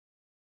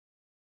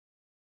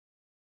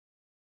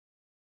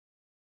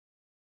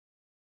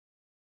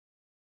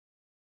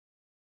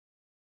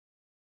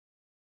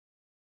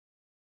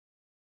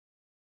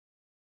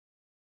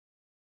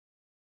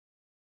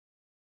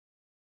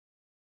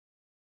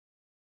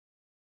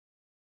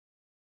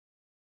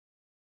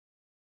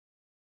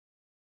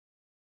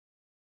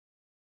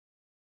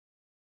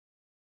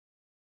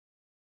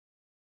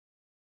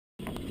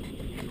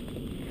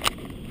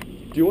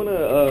Do you want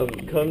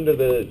to come to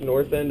the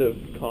north end of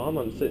Com?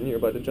 I'm sitting here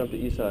about to jump to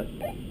East High.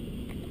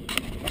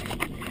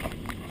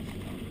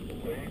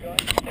 Where you going?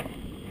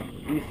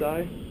 East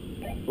High?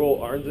 Well,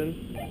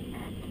 Arnzen.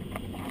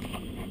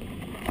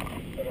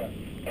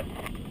 Okay.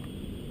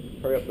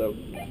 Hurry up, though.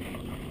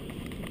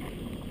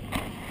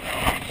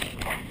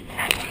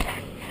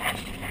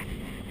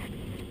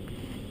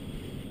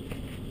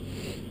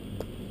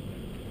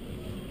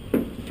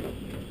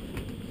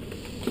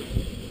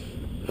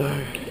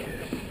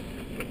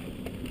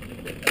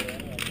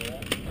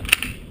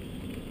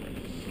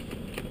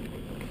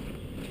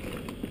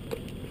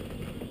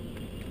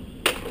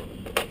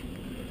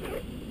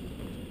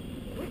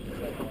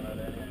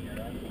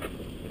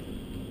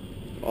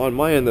 On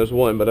my end, there's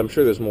one, but I'm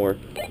sure there's more.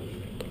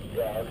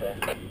 Yeah,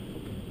 okay.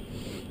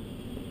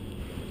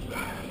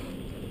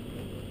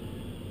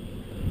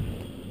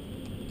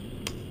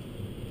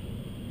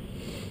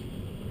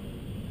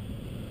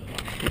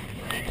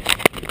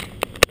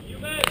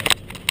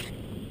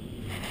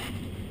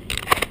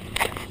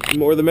 The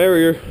more the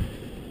merrier.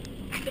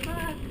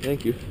 Goodbye.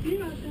 Thank you. You're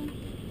welcome.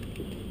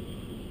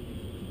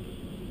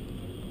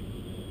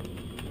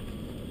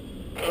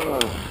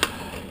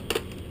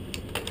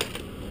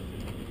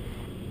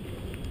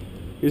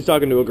 He's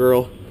talking to a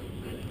girl.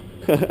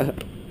 What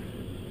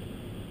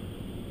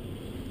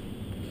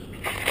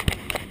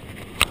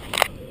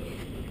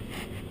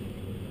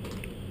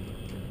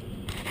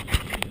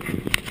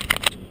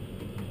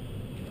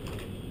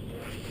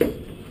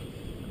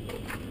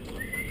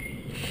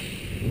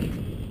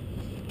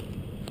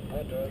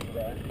door is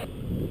that?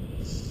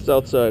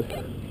 South side.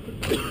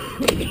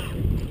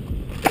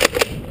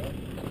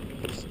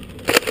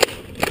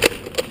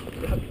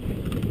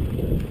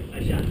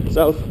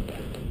 South.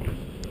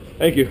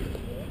 Thank you.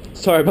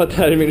 Sorry about that.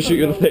 I didn't mean to shoot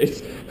you in the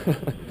face.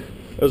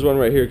 There's one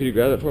right here. Could you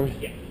grab that for me?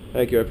 Yeah.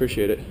 Thank you. I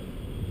appreciate it.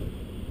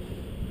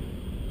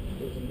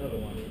 There's another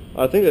one.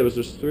 I think that was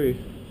just 3.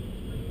 Did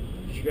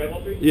you grab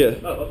all 3? Yeah.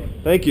 Oh, okay.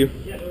 Thank you.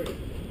 Yeah, no worries.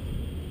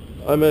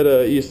 I'm at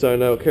East Side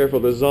now. Careful.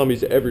 There's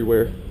zombies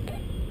everywhere.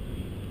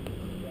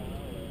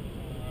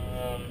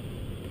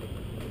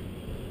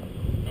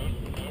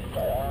 I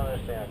don't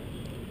understand.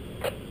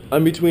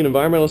 I'm between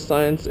environmental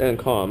science and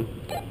comm.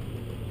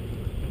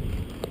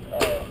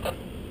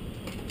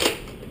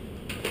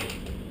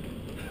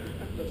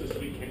 That's a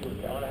sweet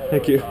camera.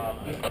 Thank you. Are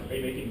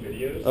you making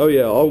videos? Oh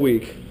yeah, all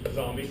week.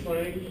 Zombie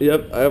slang?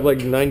 Yep, I have like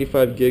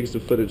 95 gigs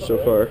of footage so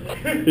far.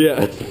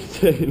 Yeah, it's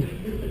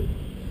insane.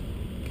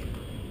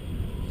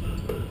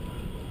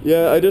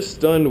 Yeah, I just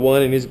stunned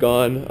one and he's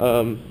gone.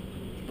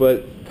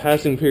 But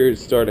passing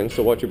period's starting,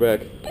 so watch your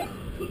back. Yeah,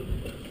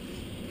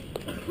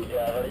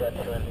 I've already got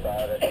 2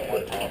 inside. I think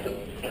one passing.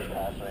 Just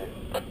pass me.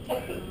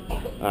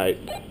 Alright.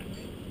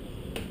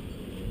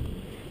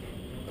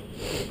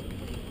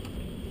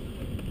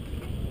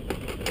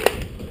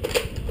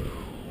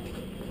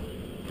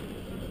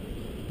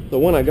 The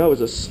one I got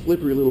was a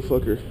slippery little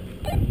fucker.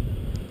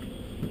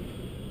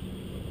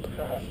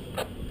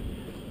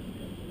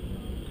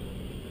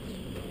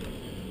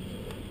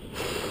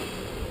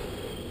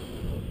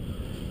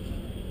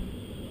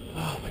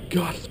 Oh my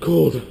god, it's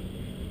cold.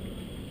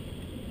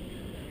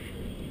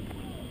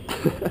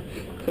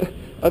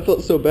 I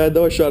felt so bad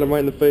though, I shot him right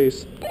in the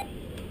face.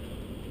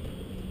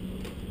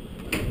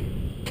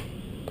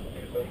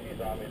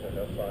 Zombies are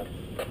no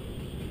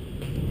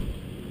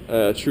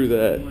fun. True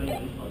that.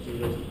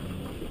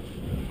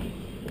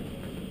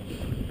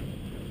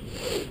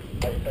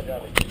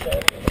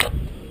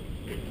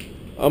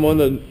 I'm on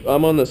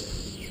the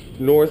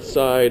north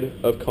side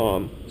of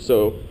comm,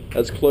 so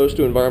as close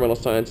to environmental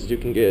science as you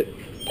can get.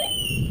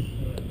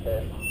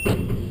 Oh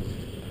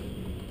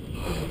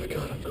my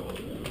god, I'm cold.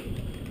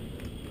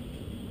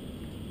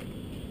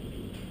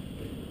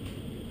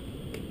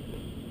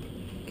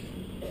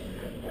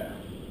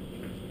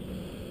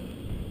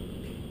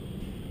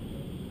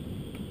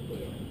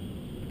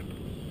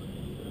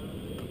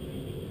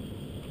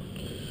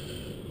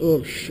 Oh,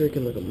 I'm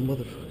shaking like a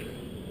motherfucker.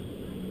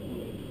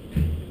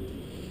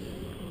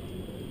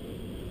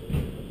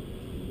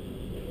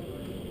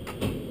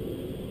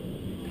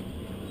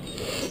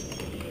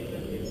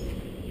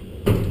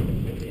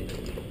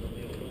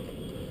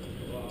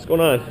 What's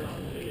going on?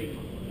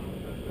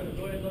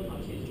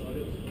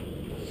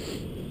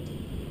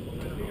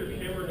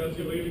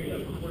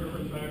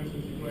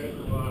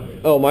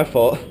 Oh, my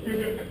fault.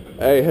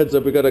 Hey, heads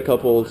up, we got a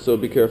couple, so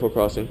be careful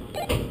crossing.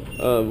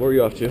 Where are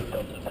you off to?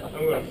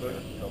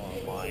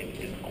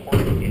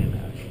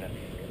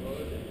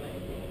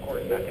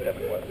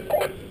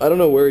 I don't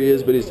know where he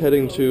is, but he's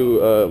heading to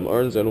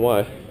Arnzen. Why?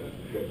 I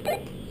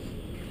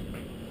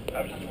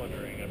was just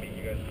wondering, I mean,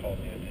 you guys called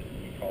me and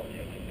he called me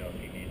and didn't know if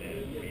he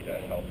needed me to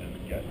help him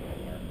get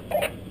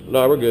somewhere.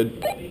 No, we're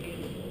good.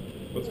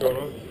 What's going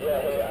on? Yeah,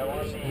 hey, I'm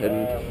on the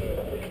Heading.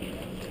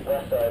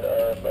 west side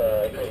of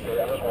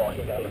KK. I'm just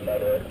walking down the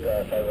side of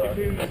the sidewalk.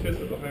 You pinned his face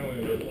at the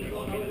Highlander.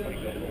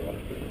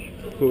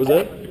 What was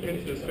that? You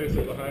pinned his face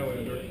at the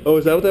Highlander. Oh,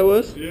 is that what that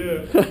was?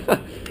 Yeah. That's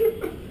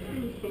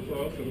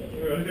awesome.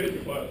 Alright, I hate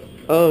the class.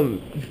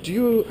 Do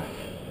you...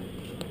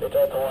 Hey,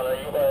 Delta 1, are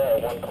you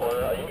by 1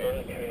 corner? Are you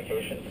in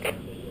communications?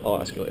 I'll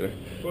ask you later.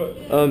 What?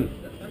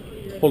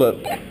 Hold up.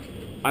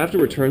 I have to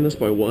return this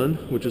by 1,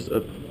 which is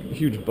a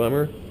huge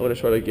bummer. I'm gonna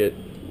try to get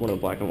one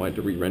of black and white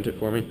to re-rent it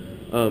for me.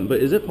 But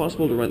is it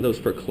possible to rent those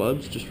for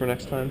clubs just for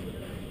next time?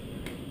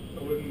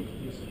 I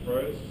wouldn't be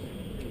surprised.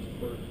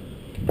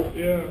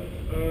 Yeah.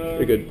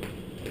 You're good.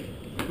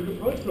 We could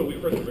probably put a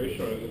week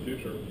reservation on it in the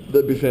future.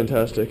 That'd be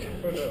fantastic.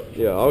 Find out.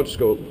 Yeah, I'll just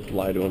go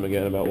lie to him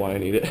again about why I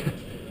need it.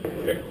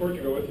 Get Court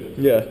to go with you.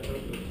 Yeah.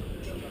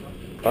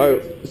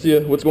 Alright, see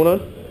ya. What's going on?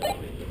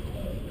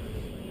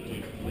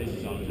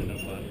 Lazy songs are no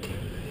fun.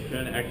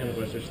 Trying to act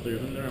like there's 3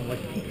 of them there. I'm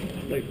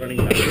like running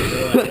back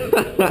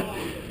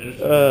and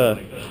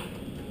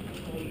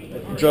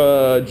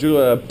forth.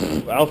 Julia,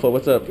 Alpha,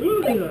 what's up? Where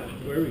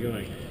are we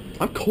going?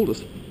 I'm cold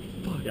as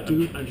fuck, Yeah,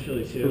 dude. I'm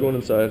chilly too. We're going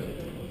inside.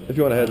 If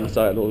you want to head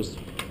inside, we'll just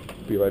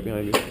be right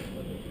behind you.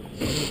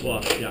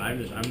 Well, yeah, I'm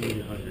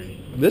really hungry.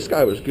 This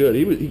guy was good.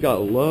 He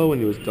got low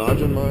and he was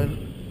dodging mine.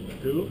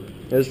 Who?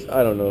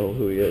 I don't know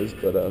who he is,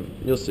 but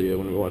you'll see it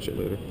when we watch it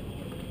later.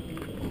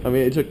 I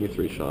mean, it took me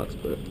 3 shots,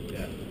 but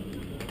Yeah.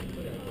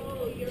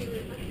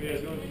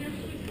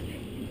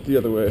 the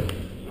other way.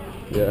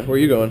 Yeah, where are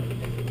you going?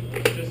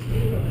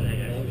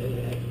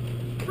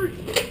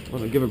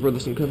 Want to give a brother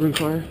some covering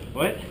fire?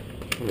 What?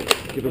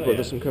 Give a Oh, brother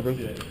yeah. some covering.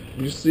 Yeah.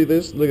 You see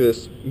this? Look at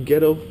this.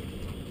 Ghetto.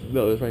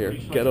 No, it's right here.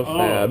 Ghetto Oh.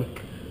 fab.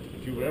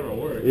 Do whatever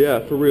works. Yeah,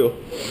 for real.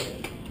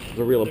 It's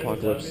a real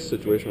apocalypse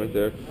situation right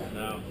there.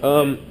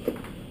 No.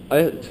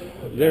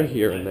 They're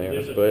here and there,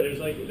 but there's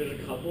a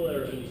couple that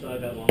are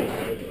inside that long road,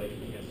 like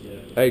you can't see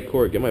it. hey,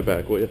 Court, get my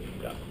back, will you?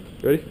 Yeah.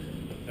 Ready?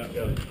 Yeah,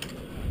 go.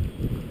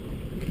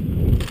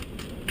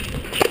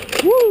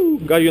 Woo!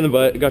 Got you in the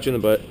butt. Got you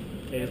in the butt.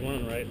 Hey, there's one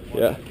on the right.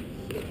 Yeah.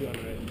 2 on the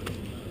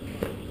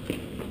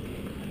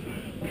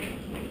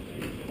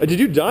right. Did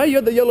you die? You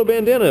had the yellow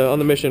bandana on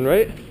the mission,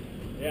 right?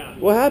 Yeah.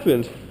 What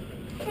happened?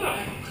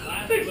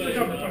 Thanks for the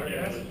cover,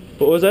 guys.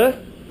 What was that?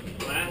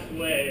 Last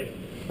wave.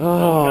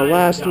 Oh, Some guy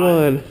last dies-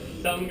 one.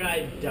 Some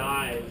guy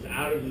dives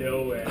out of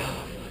nowhere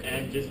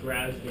and just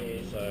grabs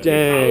me. So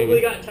Dang. He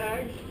probably got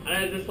tagged. And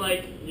I was just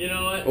like, you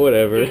know what?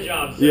 Whatever. Good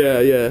job, sir. Yeah,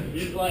 yeah.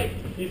 He's like,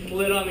 he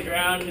slid on the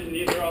ground, his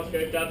knees were all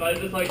scraped up. I was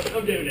just like,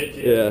 I'm giving it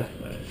to you. Yeah,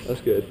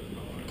 that's good.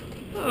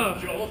 Oh,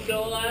 Joel's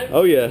still alive?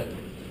 Oh yeah.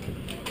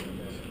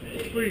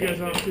 Where are you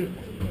guys off to?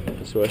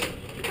 This way.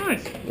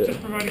 Nice. Yeah.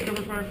 Just providing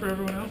cover fire for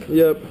everyone else.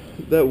 Yep.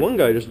 That one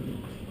guy just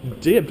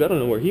dipped. I don't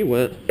know where he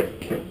went.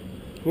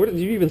 Where did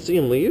you even see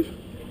him leave?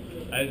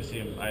 I didn't see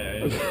him.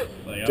 I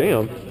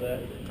Damn. for that.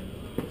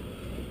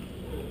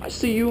 I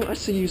see you. I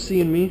see you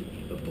seeing me.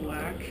 The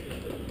black.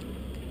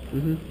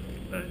 Mhm.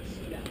 Nice.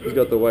 He's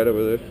got the white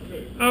over there.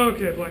 Oh,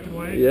 okay, black and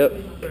white. Yep.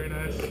 Very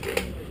nice.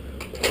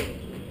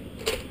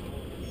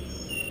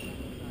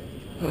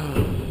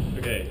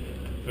 Okay,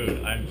 food.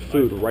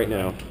 Food right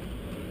now.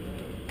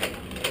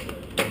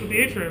 That's what the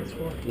atrium's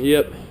for.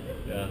 Yep.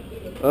 Yeah.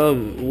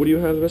 What do you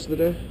have the rest of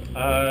the day?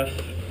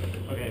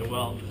 Okay,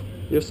 well,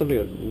 You have something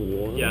at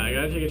 1? yeah, I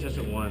gotta take a test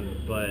at 1,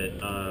 but,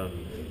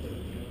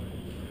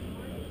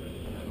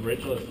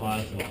 Rachel has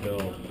class until,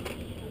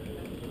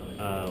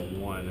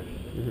 1.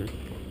 Mhm.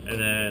 And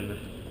then,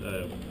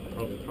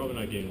 probably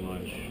not getting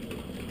lunch.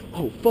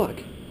 Oh fuck.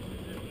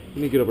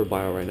 You need to get over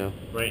bio right now.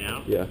 Right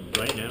now? Yeah.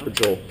 Right now? For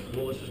Joel.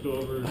 Well, let's just go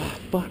over,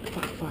 Fuck.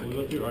 Fuck.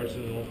 we'll go through arts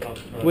and then we'll pop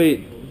the product.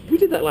 Wait, we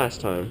did that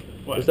last time.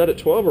 What? Was that at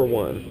 12 or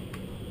 1?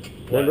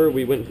 What? Remember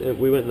we went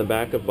in the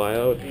back of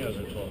bio. I think I was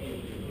at 12.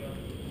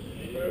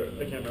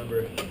 I can't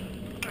remember.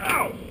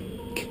 Ow!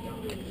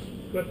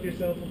 Left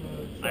yourself on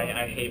the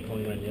I hate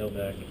pulling my nail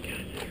back.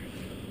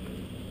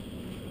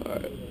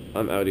 Alright,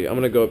 I'm outie. I'm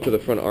gonna go up to the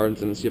front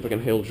arms and see if I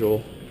can hail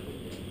Joel.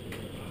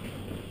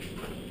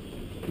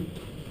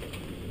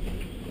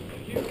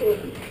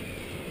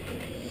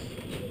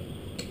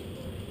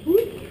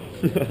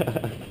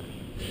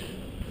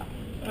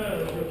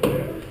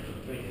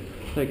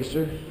 Thank you,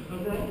 sir.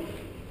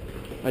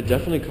 I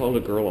definitely called a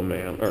girl a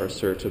ma'am or a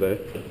sir today.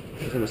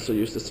 I'm so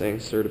used to saying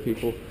sir to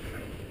people.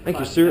 Thank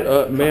you,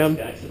 sir. Ma'am.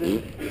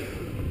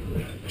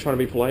 Trying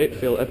to be polite,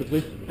 fail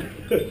epically.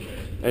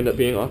 End up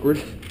being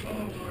awkward. Oh my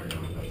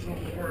god, that's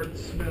a hard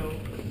smell.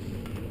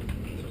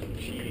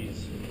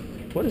 Jeez.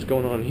 What is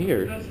going on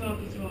here? That's not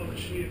the smell of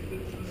cheese,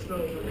 it's the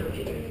smell of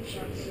regurgitated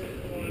cheese.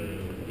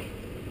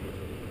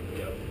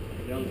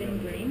 Even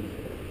green?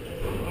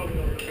 Oh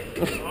no.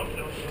 Oh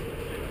no.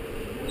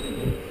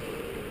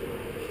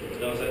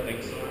 No, is that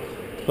thing still on?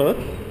 Huh?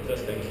 Is that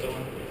thing still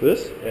on?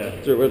 This? Yeah.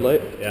 Is there a red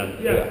light? Yeah.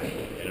 Yeah. Okay,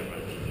 never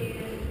mind.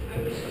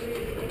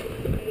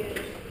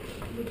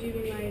 Would you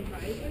be my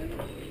advisor?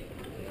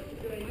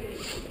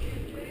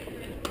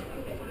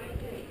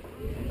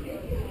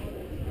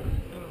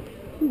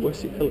 Ooh, I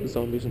see hella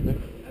zombies in there.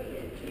 Do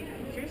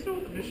you guys know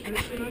what the mission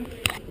is tonight?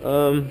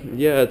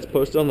 Yeah, it's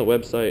posted on the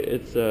website.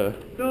 It's,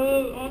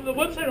 No, on the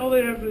website all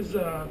they have is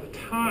the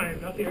time,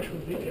 not the actual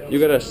details. you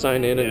gotta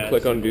sign in and Yeah,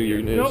 click on do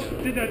your news.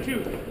 Nope, did that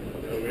too.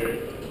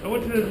 I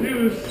went to the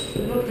news,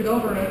 looked it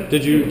over, and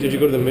Did you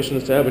go to the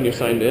missions tab when you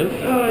signed in?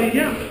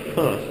 yeah.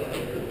 Huh.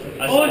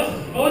 All I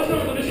know what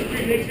the mission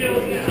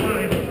pigtails is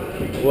fine.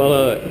 Well,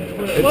 Well,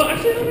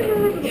 actually, I don't even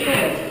remember the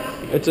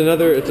phone. it's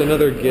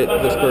another get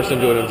this person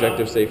to an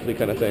objective safely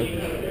kind of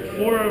thing.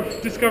 More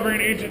of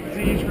discovering Agent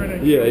Z trying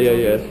to. Yeah, yeah,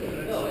 yeah.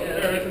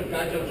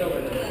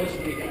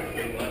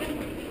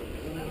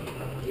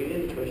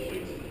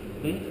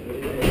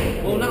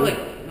 Well, not like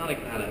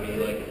that. I mean,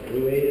 like.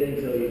 We waited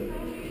until you.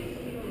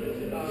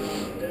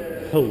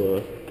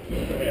 Hello.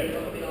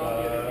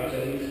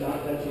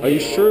 Are you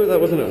sure that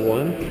wasn't at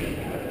 1?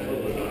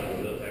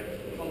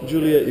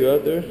 Juliet, you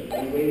out there?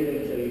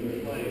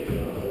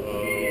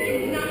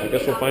 I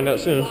guess we'll find out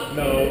soon.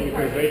 No,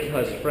 because Rachel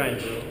has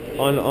French.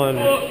 On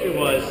It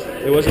was.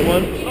 it wasn't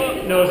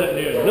 1? No, it was at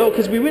noon. No,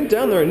 because we went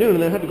down there at noon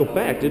and then had to go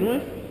back, didn't we?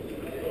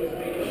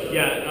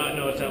 Yeah,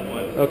 no, it's at 1.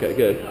 Okay,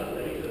 good.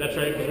 That's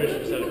right, because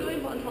Rachel said it.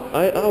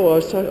 I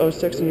was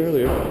texting you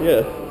earlier.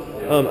 Yeah.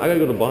 I gotta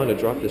go to Bond to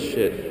drop this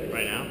shit.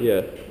 Right now?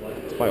 Yeah.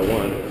 It's by 1.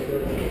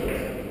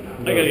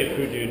 I gotta get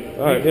food, dude.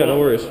 Alright, yeah, no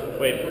worries.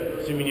 Wait,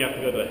 so you mean you have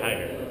to go to the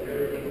Haggard?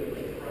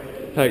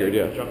 Haggard,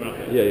 yeah. Drop it off.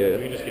 Yeah, yeah, We yeah.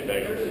 can just get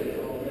baggers.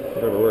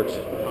 Whatever works.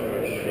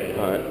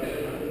 Alright.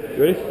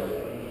 You ready?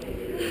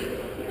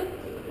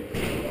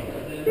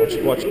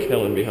 Watch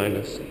Kellen behind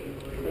us.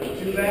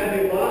 Too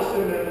bad we lost a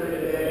member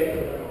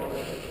today.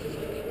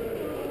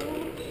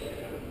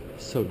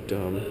 So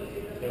dumb.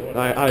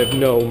 I have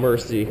no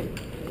mercy.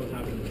 What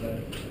happened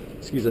today?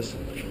 Excuse us.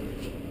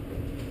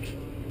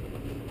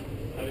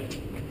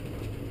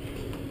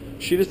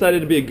 She decided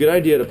it'd be a good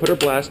idea to put her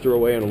blaster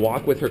away and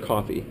walk with her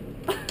coffee.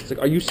 It's like,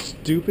 are you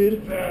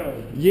stupid?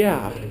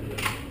 Yeah.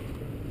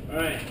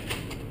 Alright,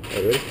 Are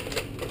you ready?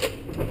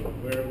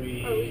 where are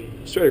we?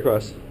 Straight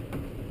across.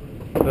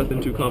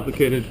 Nothing too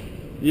complicated.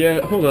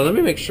 Yeah, hold on, let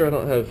me make sure I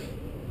don't have...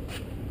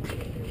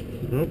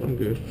 Nope, I'm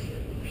good.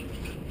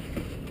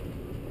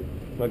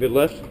 Am I good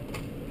left?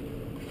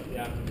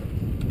 Yeah.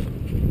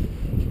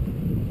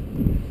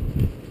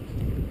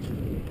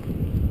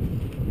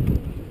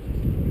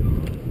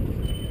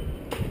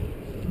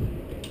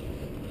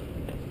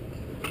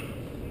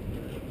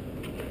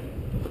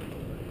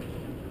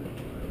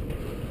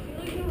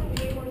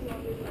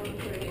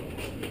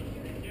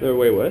 There,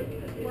 wait, what?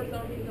 More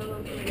zombies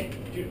on Friday.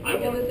 Dude,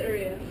 In this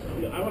area.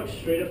 I walked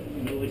straight up from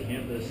the middle of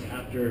campus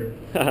after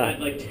at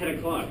like 10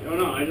 o'clock. Oh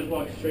no, I just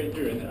walked straight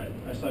through and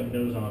I saw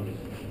no zombies.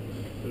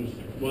 It was,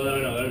 well,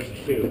 no, there was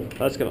 2.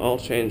 That's gonna all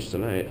change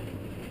tonight.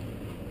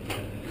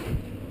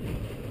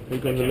 Are you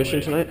going to the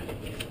mission tonight?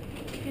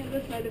 I can't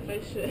decide if I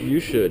should. You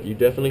should. You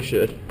definitely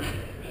should.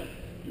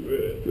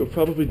 You'll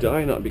probably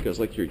die, not because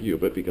like you're you,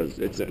 but because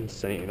it's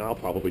insane. I'll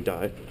probably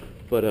die.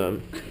 But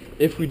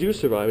if we do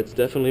survive, it's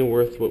definitely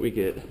worth what we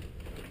get.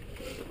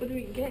 What do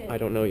we get? I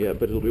don't know yet,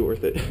 but it'll be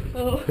worth it.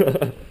 Oh.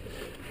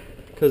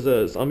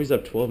 Because zombies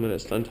have 12-minute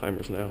stun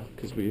timers now,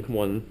 because we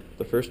won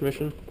the first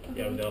mission.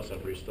 Yeah, but they also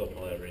still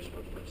probably have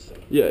respawn. So.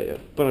 Yeah, yeah.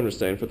 But I'm just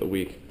saying for the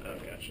week. Oh,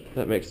 gotcha.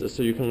 That makes it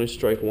so you can only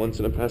strike once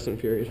in a passing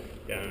period.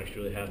 Yeah, I'm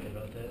actually really happy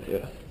about that.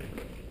 Yeah.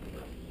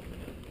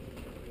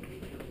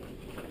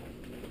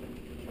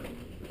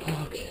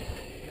 Okay.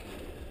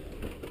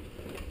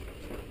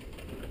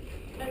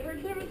 I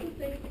heard there was a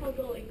thing called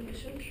the like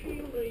mission tree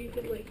where you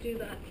could like do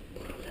that,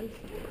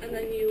 and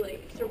then you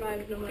like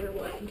survive no matter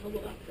what until the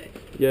last day.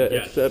 Yeah,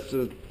 Yes. except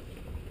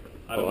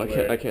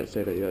I can't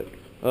say that yet.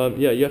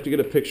 Yeah, you have to get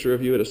a picture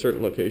of you at a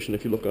certain location.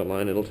 If you look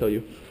online, it'll tell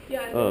you.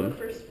 Yeah, I know the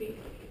first piece.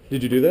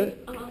 Did you do that?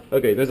 Uh-huh.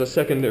 Okay, there's a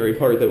secondary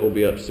part that will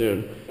be up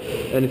soon.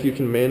 And if you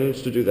can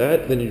manage to do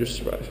that, then you just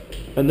survive.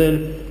 And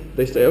then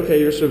they say, okay,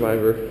 you're a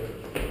survivor.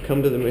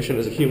 Come to the mission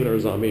as a human or a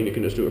zombie, and you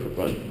can just do it for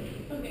fun.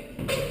 Okay.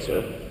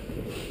 So,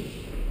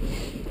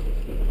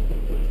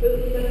 Then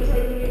it's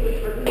hard to meet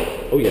with her.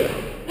 oh yeah.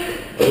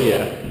 Oh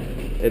yeah.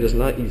 It is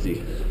not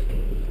easy.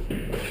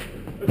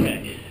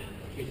 Okay.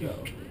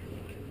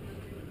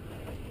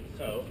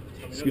 So,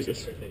 Excuse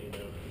us. That you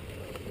know.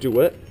 Do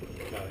what?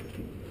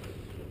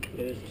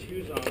 There's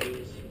 2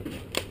 zombies,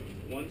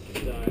 1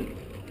 stun,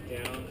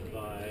 down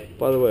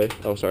By the way,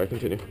 oh sorry,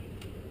 continue.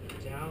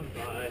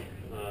 by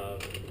the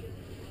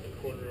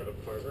corner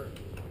of Carver.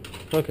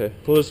 Okay,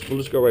 we'll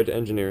just go right to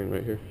engineering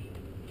right here.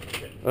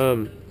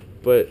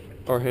 But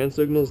our hand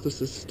signals,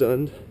 this is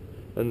stunned,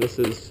 and this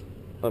is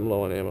I'm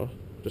low on ammo,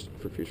 just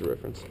for future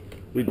reference.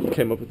 We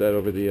came up with that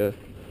over the,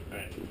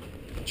 Alright.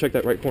 check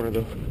that right corner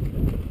though.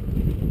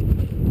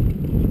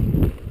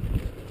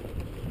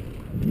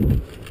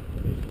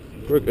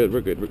 We're good. Yeah,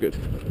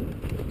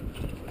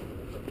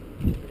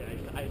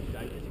 I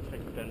just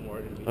expect Ben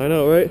Morgan to be I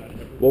know, right?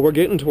 Well, we're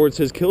getting towards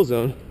his kill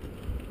zone.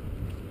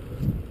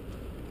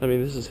 I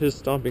mean, this is his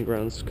stomping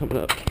grounds coming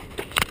up.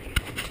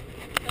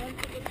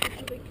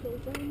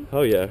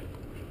 Oh yeah,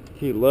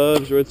 he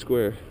loves Red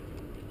Square.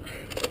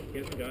 He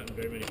hasn't gotten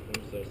very many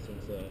points though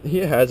since He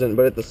hasn't,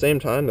 but at the same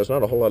time, there's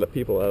not a whole lot of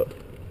people out.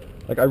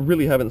 Like, I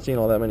really haven't seen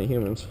all that many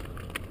humans.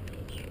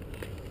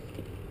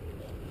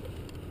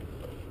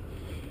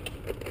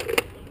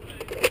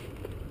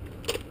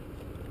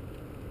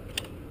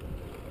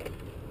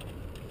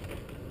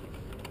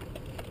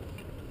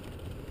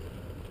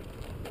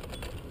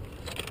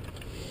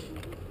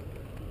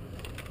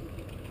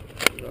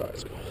 Alright,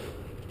 let's go.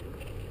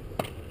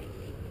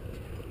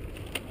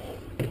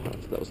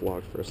 That was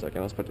locked for a second.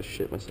 I was about to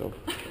shit myself.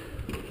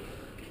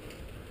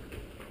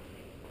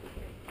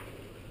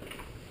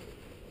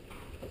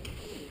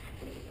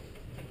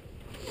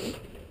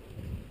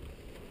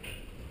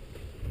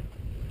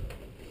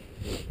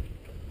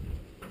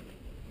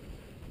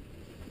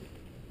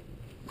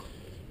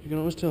 You can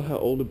always tell how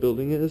old a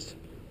building is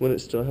when it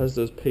still has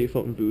those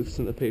payphone booths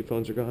and the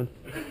payphones are gone.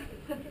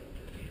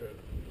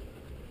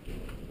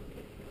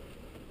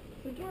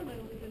 The doorbell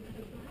even has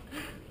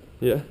that.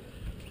 Yeah.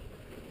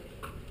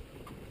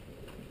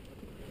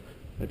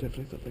 I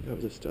definitely thought that guy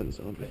was a stun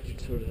zombie.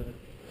 So did I.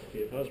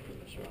 Yeah, if I was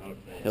Professor, I would.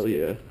 Hell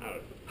yeah. I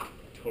would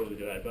totally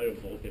do that. I'd buy a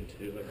Vulcan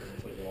too, like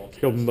it's like wall.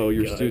 Go mow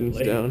your students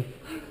like, down.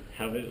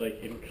 Have it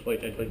like in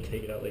like I'd like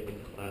take it out like in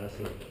class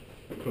and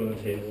put it on the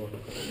table.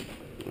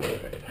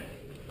 Alright.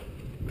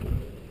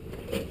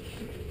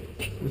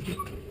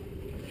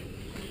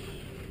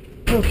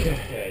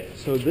 Okay.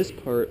 So this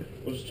part,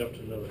 We'll just jump to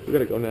another. we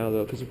gotta go now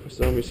though, because if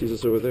somebody sees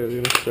us over there,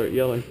 they're gonna start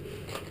yelling.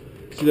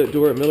 See that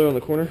door at Miller on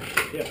the corner?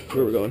 Yeah.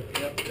 Where we're going.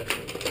 Yep.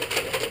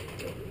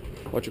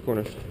 Watch your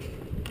corners.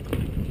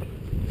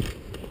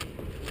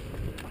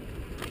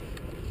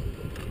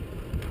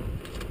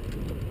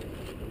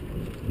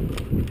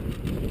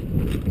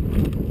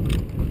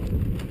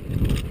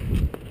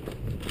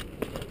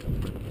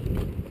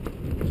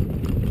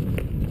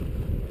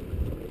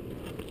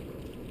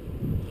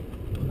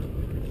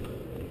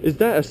 Is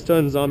that a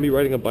stun zombie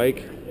riding a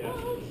bike? Yeah.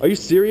 Are you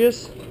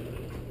serious?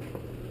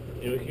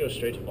 Yeah, we could go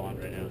straight to Bond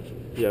right now.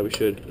 Yeah, we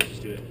should. Let's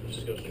just do it. Let's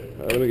just go straight.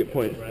 Alright, let me get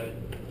point. Right.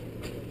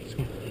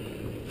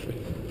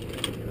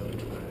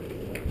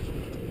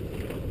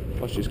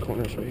 Watch these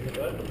corners right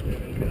here.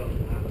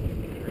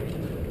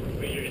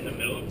 Wait, you're in the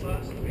middle of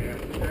class?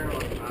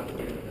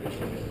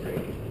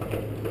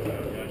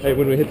 Hey,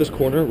 when we hit this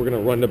corner, we're gonna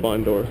run to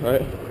Bond door,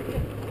 alright?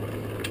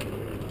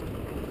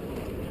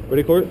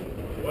 Ready, Court?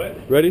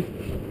 What? Ready?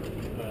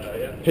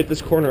 Yeah. Hit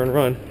this corner and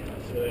run.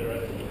 See you later,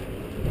 right?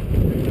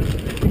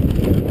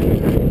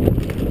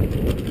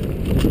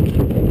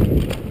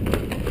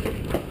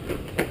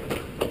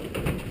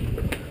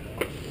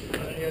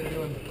 How you guys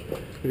doing?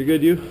 Pretty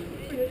good, you?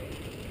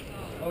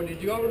 Oh,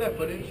 did you go over that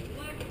footage?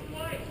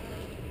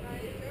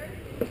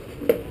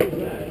 Do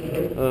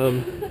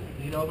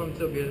you know if I'm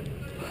still good?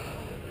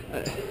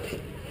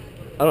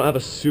 I don't have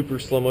a super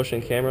slow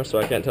motion camera, so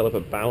I can't tell if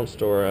it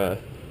bounced or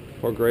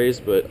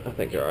grazed, but I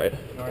think you're alright.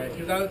 Alright,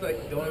 because I was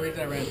like, the only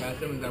reason I ran past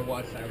him was I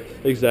watched Cyrus.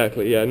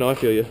 Exactly, yeah, no, I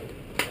feel you.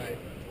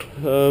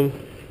 Alright.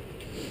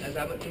 Has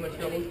that too much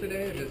troubles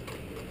today, or just?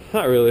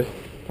 Not really.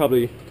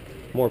 Probably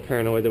more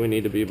paranoid than we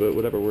need to be, but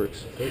whatever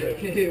works.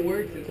 It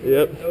works. It's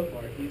Yep. working so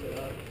far. Keep it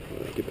up.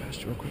 Let's get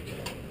past you real quick.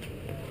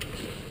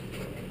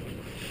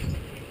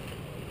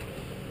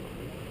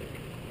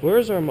 Where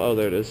is our... Oh,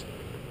 there it is.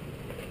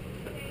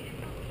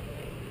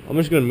 I'm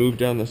just gonna move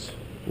down this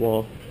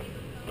wall.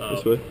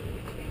 This way.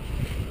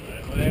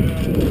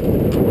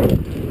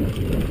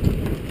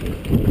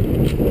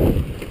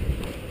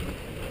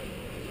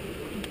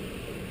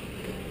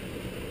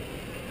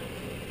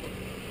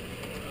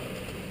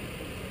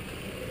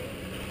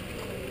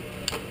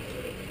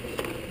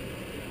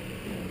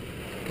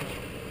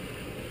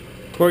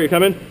 Corey, you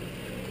coming?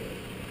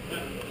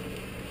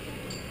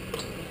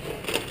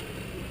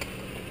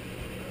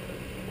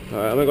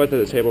 Alright, I'm gonna go out to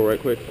the table right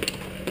quick. Put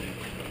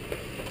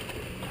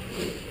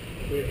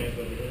your hands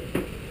over there.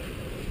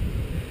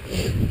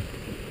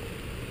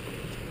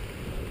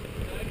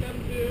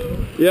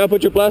 Yeah,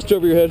 put your blaster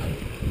over your head.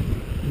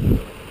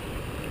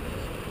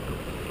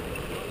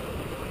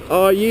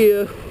 Oh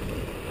yeah.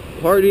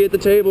 Party at the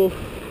table.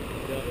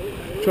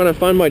 Trying to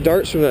find my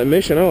darts from that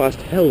mission. I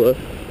lost hella.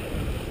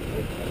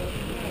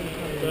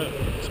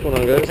 What's going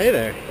on, guys? Hey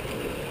there.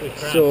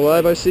 Still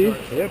alive, I see.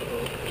 Yep.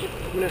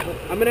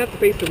 I'm gonna have to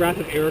face the wrath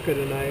of Erica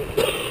tonight.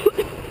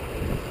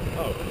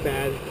 Oh,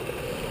 bad.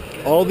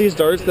 All these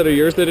darts that are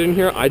yours that are in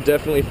here, I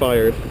definitely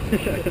fired.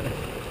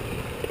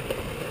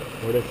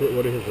 What are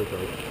his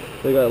results?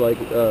 They got like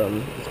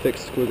thick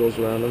squiggles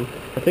around them.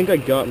 I think I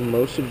got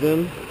most of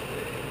them.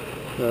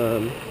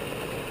 But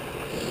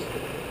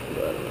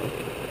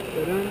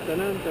I don't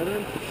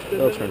know.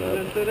 They'll turn up.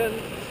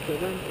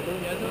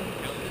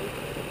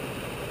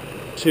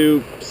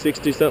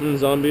 260 something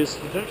zombies,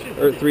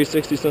 or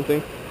 360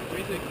 something.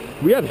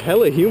 We had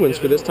hella humans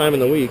for this time in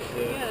the week.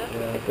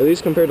 Yeah. At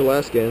least compared to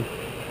last game.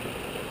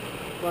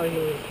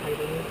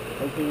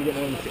 Hopefully we get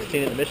more than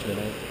 16 in the mission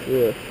tonight.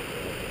 Yeah.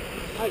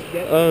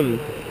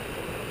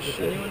 Does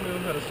anyone know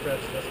how to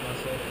stretch this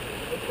muscle?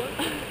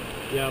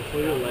 Yeah,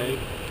 pull your leg.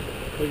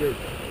 Pull your...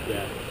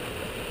 Yeah.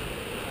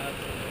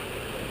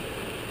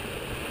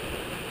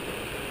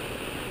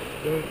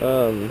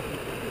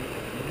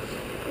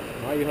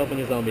 Why are you helping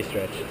your zombie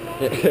stretch?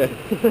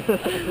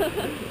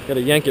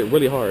 Gotta yank it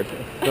really hard.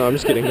 No, I'm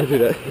just kidding. Don't do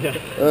that. Yeah.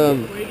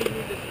 Where did you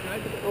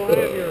describe it? Oh, I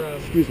have your,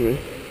 Excuse me.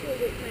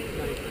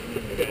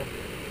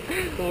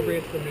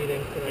 celebrates the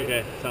meeting tonight.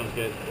 Okay, sounds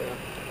good.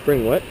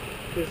 Bring what?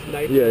 This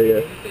knife. Yeah, yeah.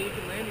 You say you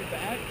can land your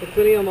back? It's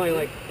sitting on my,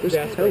 like, There's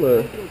desk.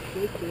 hella.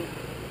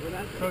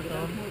 Coach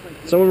on.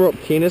 Someone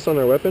wrote penis on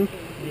their weapon?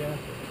 Yeah.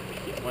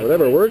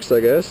 Whatever works, I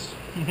guess.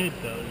 It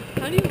does.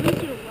 How do you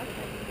lose your weapon?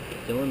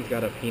 Dylan's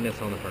got a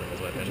penis on the front of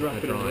his weapon. A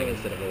drawing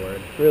instead of a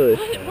word. Really?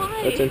 What?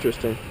 Why? That's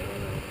interesting.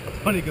 It's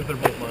funny because they're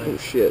both Oh mine.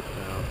 shit.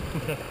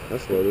 Wow.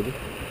 That's loaded.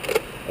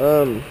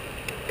 Well,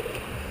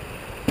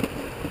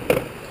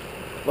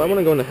 I want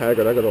to go into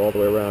Haggard. I go all the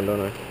way around, don't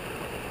I?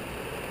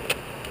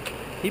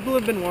 People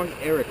have been walking.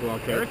 Eric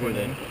walked right Eric through went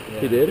in.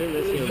 there. He did?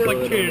 It's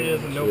like 2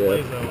 years and no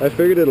play zone. I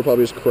figured it'll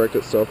probably just correct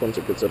itself once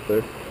it gets up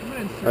there.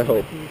 I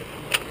hope.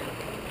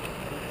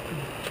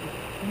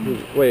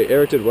 Wait,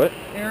 Eric did what?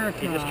 Eric,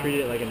 He just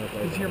treated it like a no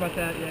play did you hear zone. about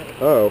that yet?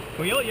 Oh.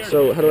 Can we yell at Eric?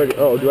 So how do I?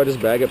 Oh, do I just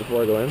bag it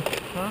before I go in?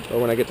 Huh? Or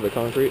when I get to the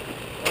concrete?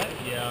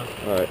 Yeah.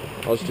 All right,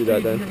 I'll just do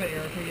that Did you then. hear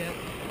about Erica yet?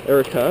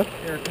 Erica?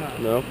 Erica.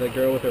 No. The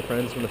girl with her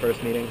friends from the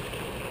first meeting.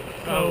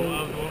 Oh, the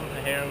one with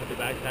the hair with the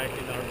backpack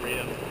in the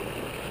arboretum.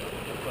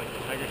 Like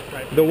tiger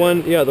stripe. The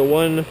one, yeah, the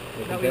one. The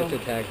That we all-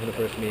 contested tag from the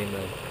first meeting,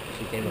 though.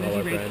 She came And with then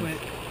all she her rage friends.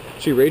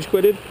 quit. She rage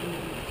quitted?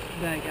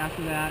 Like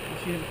after that,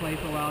 she didn't play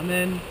for a while, and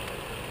then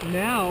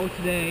now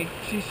today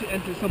she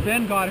entered. So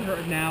Ben got her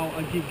now,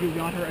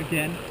 got her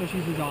again, so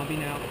she's a zombie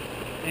now,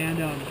 and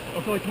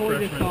so I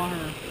totally just saw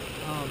her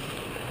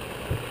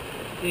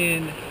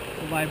in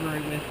the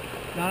library with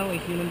not only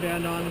human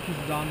band on, which is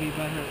a zombie,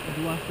 but her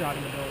bluster out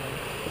in the building.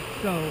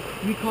 So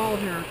we called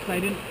her because I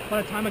didn't.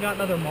 By the time I got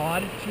another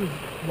mod, she was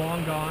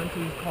long gone. So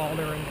we called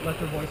her and left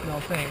her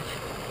voicemail saying,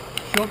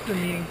 "Show up to the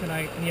meeting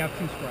tonight, and you have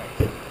 2 strikes."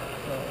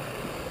 So.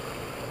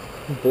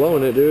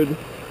 Blowing it, dude.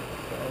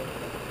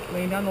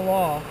 Laying down the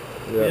law.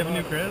 Do you Yeah. have a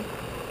new crib?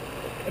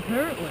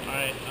 Apparently.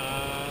 Alright,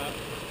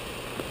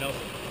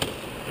 Nelson.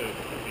 Food.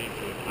 We need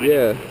food.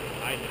 Yeah.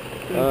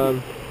 I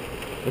know.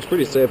 It's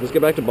pretty safe. Let's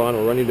get back to Bond.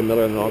 We'll run you to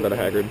Miller and then I'll go to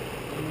Haggard.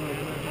 I'm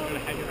gonna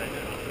hang it right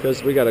now.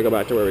 Because we gotta go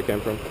back to where we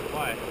came from.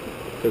 Why?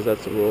 Because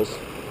that's the rules.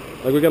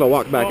 Like, we gotta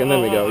walk back and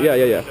then we go. Yeah,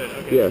 yeah, yeah.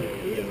 Okay. Yeah.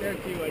 Food in there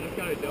too. I just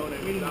got a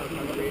donut. It's not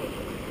hungry.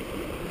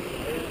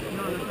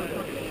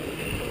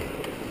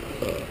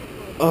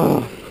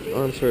 Oh,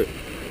 arms hurt.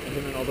 And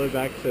then all the way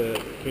back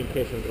to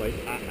communications, like,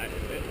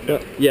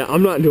 Yeah,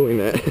 I'm not doing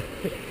that.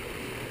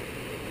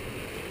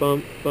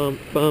 Bump, bump,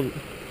 bump.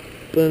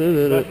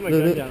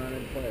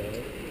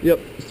 Yep,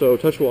 so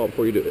touch wall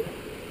before you do it.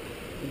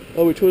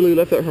 Oh, we totally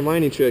left that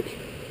Hermione chick.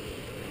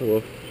 Oh,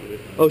 well.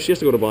 Oh, she has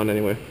to go to Bond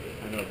anyway.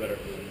 I know better.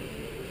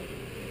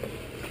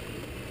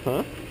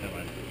 Huh? Never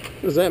mind.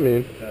 What does that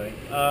mean? Nothing.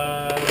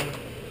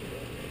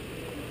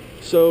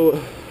 So,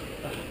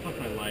 Fuck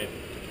my life.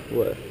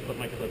 what? Put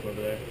my clip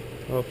over there.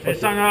 Oh, Hey, fuck it.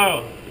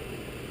 Sung-ho!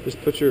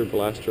 Just put your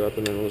blaster up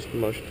and then we'll just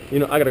motion. You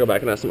know, I gotta go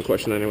back and ask him a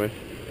question anyway.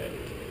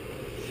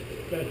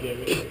 God damn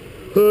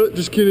it.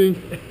 Just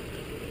kidding.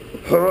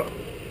 Go,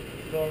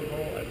 I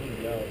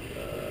didn't yell.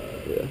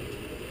 Yeah.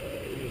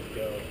 You just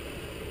go.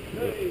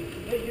 Hey,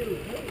 you.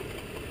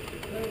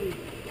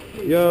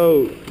 Hey.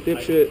 Yo,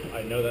 dipshit.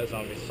 I know that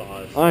zombie saw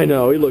us. I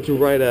know, he looked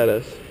right at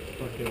us.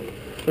 Fucking.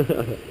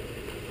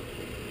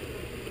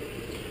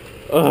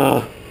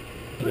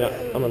 Yeah,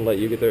 I'm gonna let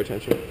you get their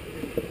attention.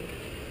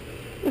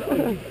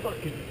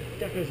 Fucking.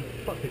 That guy's a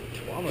fucking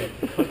trauma.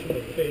 Punch him in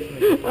the face.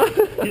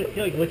 And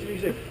he like looked at me.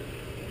 He's like,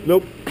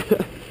 Nope.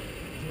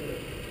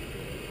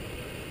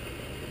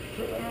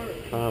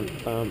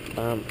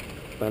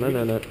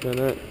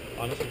 Ba-na-na-na-na-na.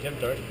 honestly, Jim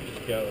Darcy could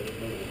just go. There's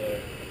nobody there.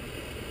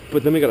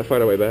 But then we gotta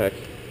fight our way back.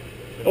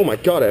 Oh my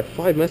god, I have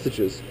 5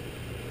 messages.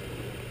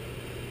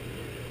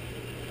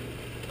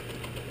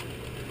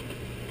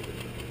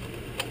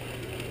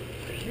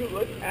 You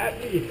look at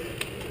me.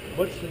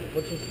 What's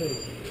his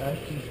face?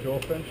 Ashton's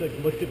girlfriend. She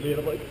like looked at me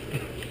and I'm like,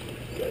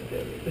 God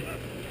damn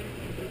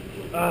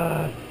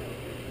it.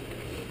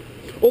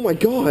 Oh my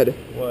god!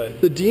 What?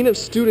 The Dean of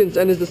Students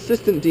and his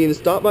assistant dean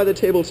stopped by the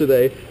table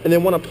today and they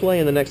want to play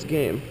in the next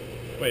game.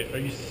 Wait, are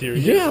you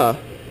serious? Yeah!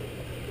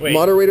 Wait,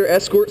 Moderator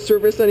escort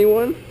service,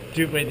 anyone?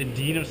 dude, wait, the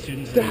dean of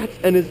students. That's,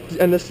 and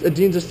the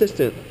dean's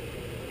assistant.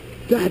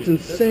 That's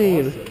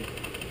insane. Awesome.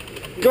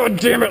 God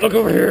damn it, look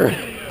over here!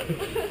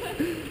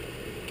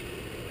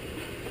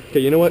 Okay,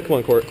 you know what? Come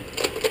on, Court.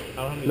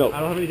 I No. don't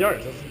have any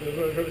darts.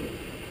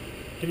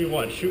 Give me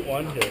one. Shoot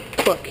one. Here.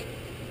 Fuck.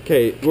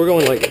 Okay, we're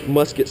going like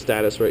musket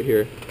status right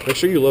here. Make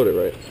sure you load it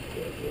right.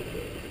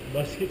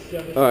 Musket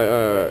status.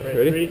 Alright.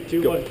 Ready? 3,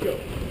 2, Go. 1, go.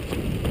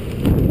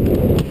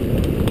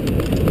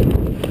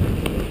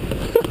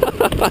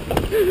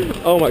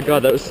 Oh my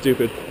god, that was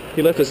stupid.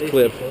 He left his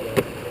clip.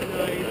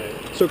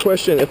 So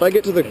question, if I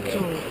get to the...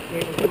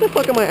 What the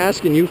fuck am I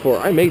asking you for?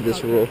 I made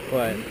this rule.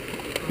 What?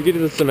 You get to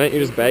the cement, you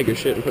just bag your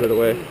shit and put it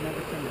away.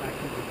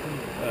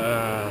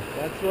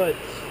 That's what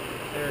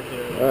Eric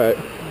did. Alright.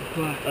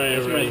 But Alright,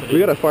 we're ready. We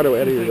gotta fight our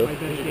way out of here, like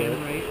though. Ben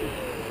Shannon, right?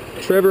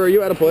 Trevor, are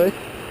you out of play?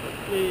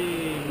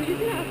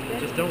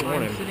 Just don't warn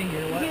I'm him. sitting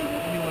here. What? What do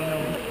you want to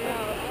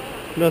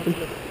know? Nothing.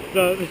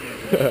 No.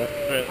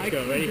 Alright, let's go.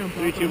 Ready?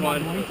 3, 2,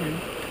 1.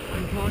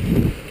 I'm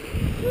talking.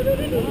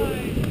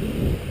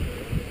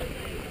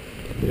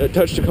 Yeah,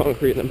 touch the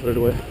concrete and then put it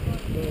away.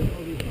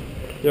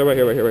 Yeah, right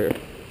here.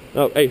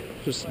 Oh, hey,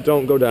 just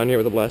don't go down here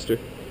with a blaster.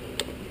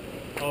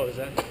 Oh, is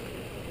that?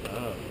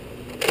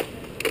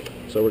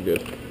 So we're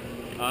good.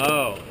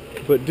 Oh.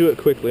 But do it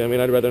quickly. I mean,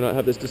 I'd rather not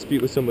have this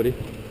dispute with somebody.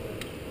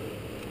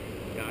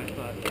 Yeah, I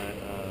thought that,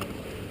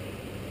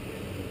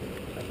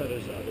 it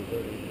was the other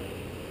building.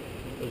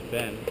 It was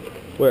Ben.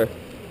 Where?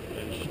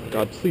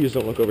 God, please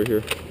don't look over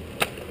here.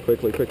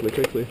 Quickly, quickly,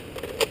 quickly.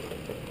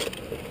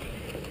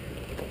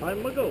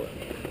 I'm a goer.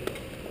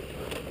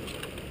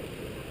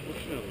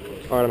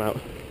 Alright, I'm out.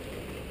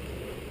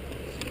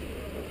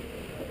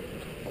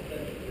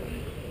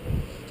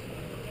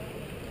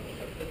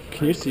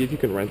 Can you see if you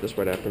can rent this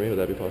right after me? Would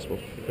that be possible?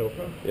 The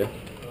GoPro? Yeah.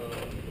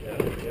 Yeah, I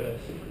guess.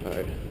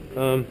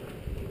 Alright.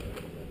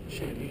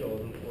 Shit, you got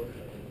them for.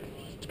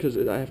 Because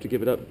I have to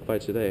give it up by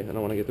today. I don't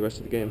want to get the rest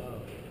of the game.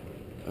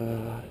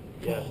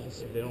 Yeah,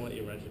 if they don't let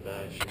you rent it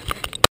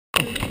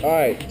back.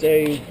 Alright,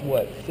 day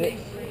what?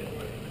 6?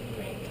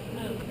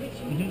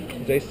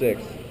 Day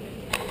 6.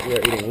 We are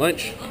eating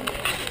lunch.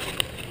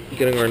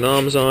 Getting our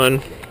noms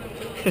on.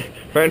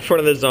 Right in front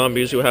of the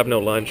zombies who have no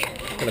lunch.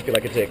 Kind of feel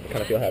like a dick,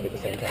 kind of feel happy at the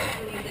same time.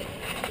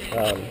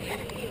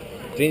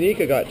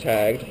 Danica got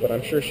tagged, but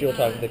I'm sure she'll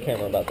talk to the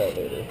camera about that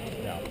later.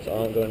 So I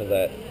won't go into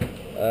that.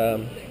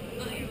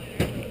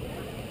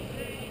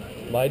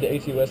 Lied to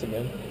ATOS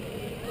again.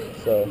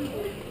 So,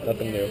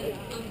 nothing new.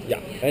 Yeah,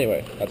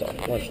 anyway, that's all.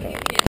 Lunchtime.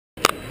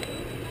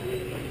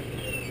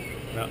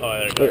 No, oh,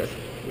 there it goes.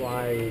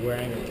 Why are you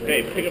wearing it?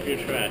 Hey, pick up your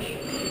trash.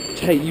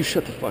 Hey, you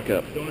shut the fuck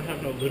up. Don't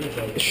have no litter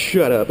though.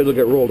 Shut up, it'll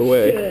get rolled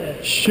away.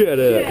 Shut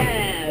up.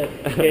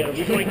 Okay, are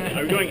we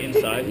going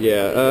inside?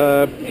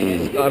 Yeah,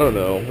 I don't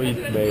know. We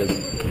may as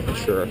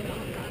sure.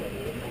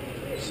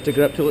 Stick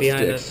it up till it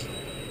Behind sticks.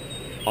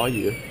 Are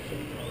you?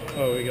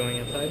 Oh, are we going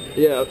inside?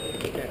 Yeah.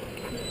 Okay.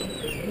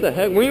 What the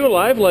heck? Were you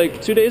alive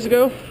like 2 days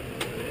ago?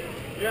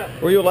 Yeah.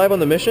 Were you alive on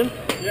the mission?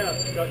 Yeah,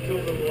 got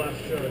killed in the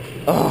last charge.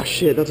 Oh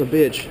shit, that's a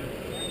bitch.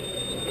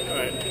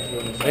 Alright.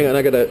 Hang on,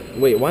 I gotta.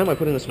 Wait, why am I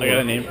putting this I got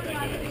a name. Yeah,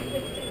 I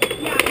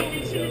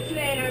mentioned it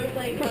today and I was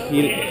like, oh,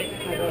 You- okay.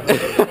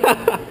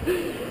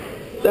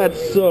 That's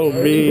so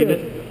mean.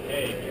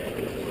 Hey.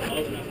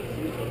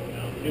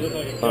 You look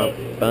like a Bum,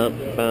 bum,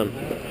 bum.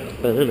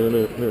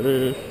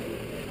 Ba-na-na-na-na.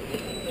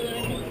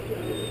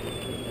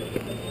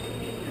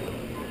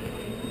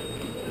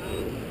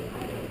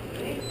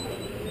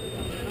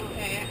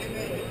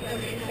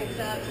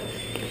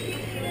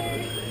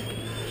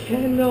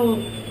 Kendall,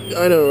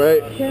 I know,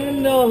 right?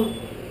 Kendall,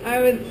 I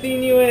haven't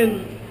seen you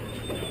in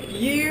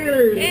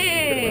years.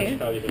 Hey!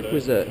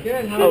 Who's that?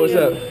 Good, how Oh, are what's you?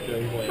 up?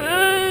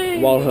 Hi!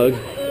 Wall hug.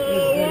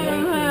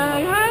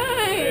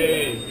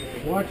 Hi!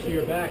 Watch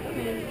your back.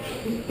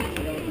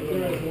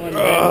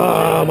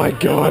 Oh my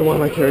god, why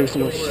am I carrying so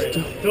much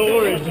stuff? Don't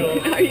worry,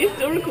 Joel. Are you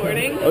still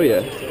recording? Oh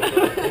yeah.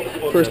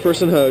 First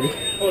person hug.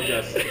 Hold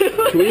Jess.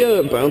 Can we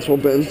bounce while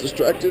Ben's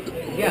distracted?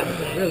 Yeah,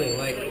 really,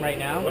 like right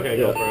now? Okay,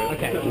 go for it.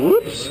 Okay.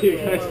 Whoops. See you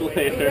guys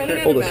later.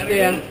 Hold this.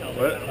 Yeah.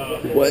 What?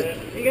 What?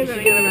 You guys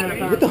running out of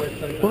What the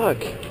fuck?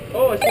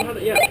 Oh, I still have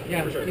it. Yeah.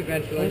 Yeah, Why is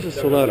eventually. this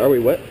so loud? Are we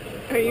wet?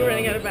 Are you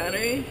running out of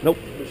battery? Nope.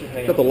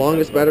 Got the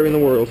longest battery in the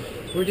world.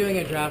 We're doing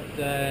a draft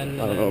in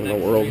I don't know in the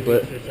next world, 3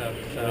 but- weeks or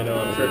so. I know,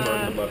 I'm sure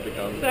Jordan would love to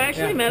come. So I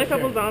actually Yeah, met a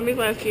couple sure. zombies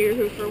last year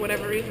who, for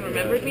whatever reason,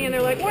 remembered me, and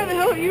they're like, "Why the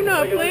hell are you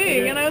not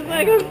playing?" And I was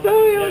like, "I'm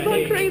sorry, I was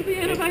all crazy,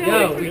 and if I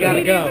had Yo, we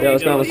gotta go. Yeah,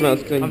 let's bounce, let's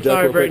bounce. Can you I'm jump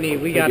sorry, real quick? Brittany,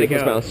 we Thank gotta you. go.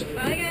 Let's bounce.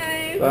 Bye,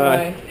 guys.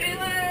 Bye. See you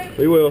later.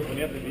 We will. When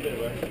you have to be there,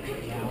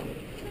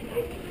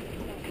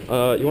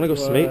 You wanna go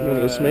smate? You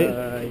wanna go smate?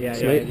 Yeah,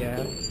 Smate? yeah.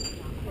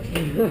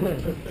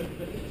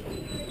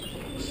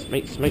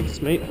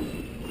 Smate.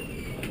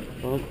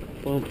 Bump,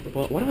 bump,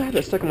 bump. Why do I have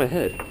that stuck in my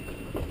head?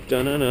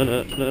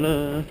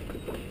 Da-na-na-na-na-na.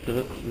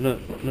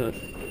 Na-na-na.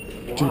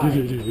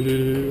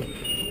 Do-do-do-do-do.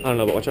 I don't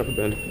know, but watch out for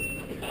Ben.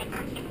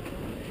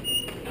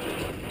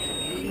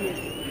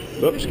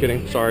 Oops, just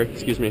kidding. Sorry,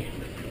 excuse me.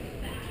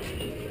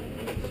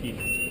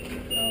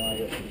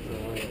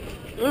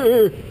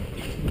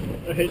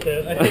 I hate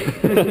that. I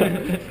hate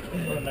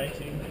We're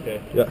 19. Okay.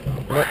 Yeah.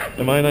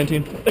 Am I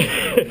 19?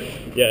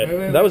 Yeah.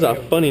 That was a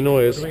funny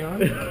noise.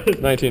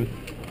 19.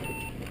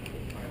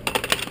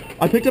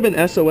 I picked up an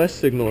SOS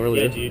signal Yeah,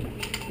 earlier. dude.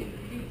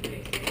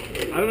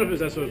 I don't know if it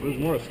was SOS, it was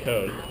Morse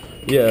code.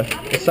 Yeah.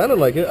 It sounded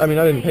like it. I mean,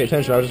 I didn't pay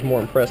attention. I was just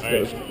more impressed. That it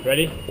was Alright,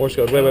 ready? Morse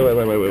code. Wait.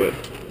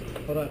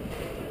 Hold on.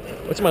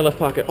 What's in my left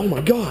pocket? Oh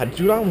my god,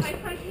 dude, I almost...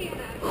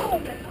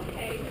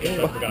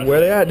 Forgot. Where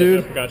they at, I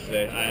dude? forgot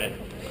today.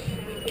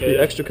 Be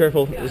extra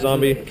careful,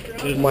 zombie.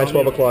 My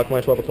 12 o'clock,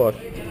 my 12 o'clock.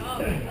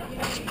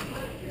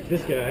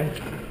 This guy.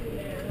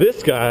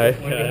 This guy.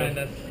 One behind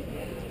us.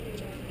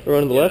 We're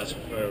on the left?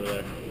 Right over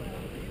there.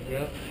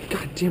 Yep.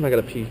 God damn, I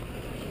gotta pee.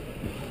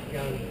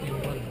 Gotta do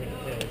one thing.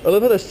 I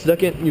love how the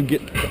second you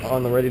get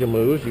on the ready to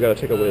move, you gotta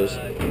take a whiz.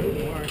 More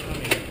are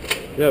coming.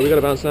 Yeah, we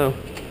gotta bounce now.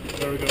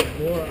 Where are we going?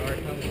 More are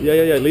coming.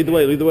 Yeah, lead the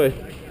way.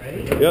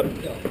 Ready? Yep.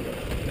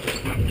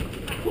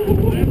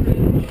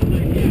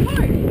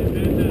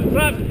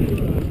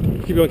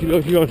 Keep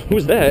going.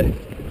 Who's that?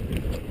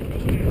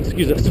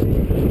 Excuse us.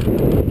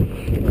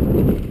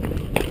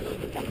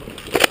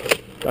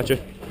 Gotcha.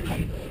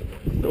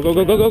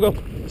 Go.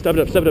 Step it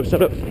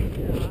up.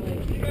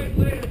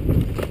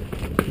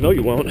 No,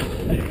 you won't.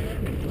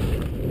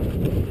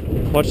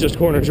 Watch this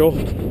corner, Joel.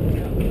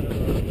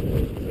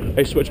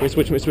 Hey, switch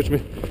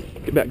me.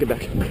 Get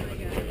back.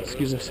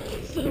 Excuse us.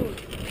 So,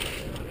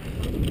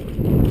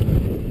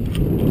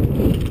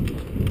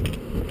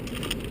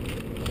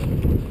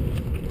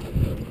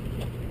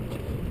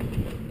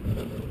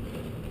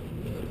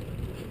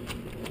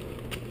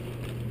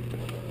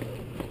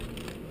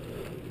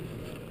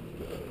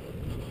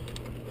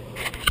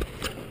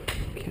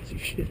 Can't see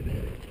shit.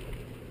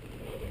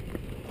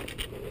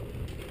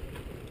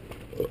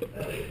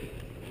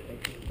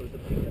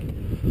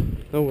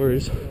 No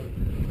worries.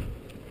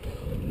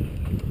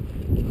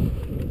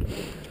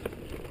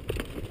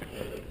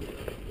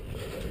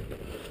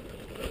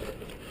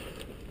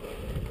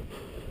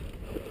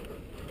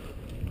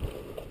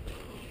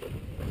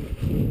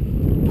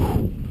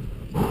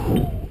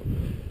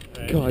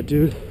 God,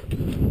 dude.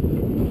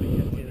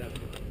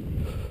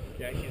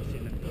 Yeah, I can't see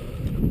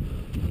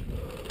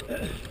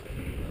that.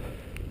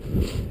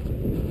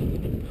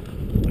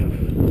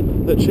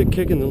 That chick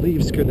kicking the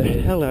leaves scared the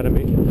hell out of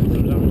me.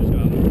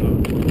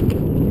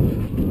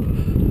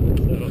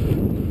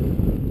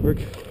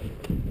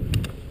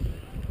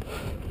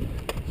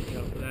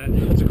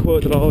 That's a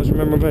quote that I'll always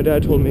remember my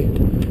dad told me.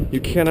 You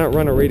cannot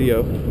run a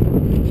radio.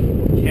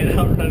 Can't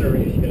outrun a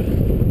radio.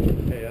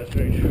 Hey, that's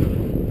very true.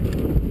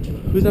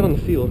 Who's that on the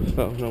field?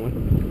 Oh, no one.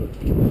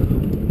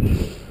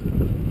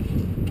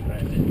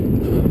 Right.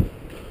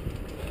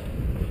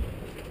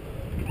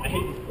 I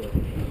hate these quotes.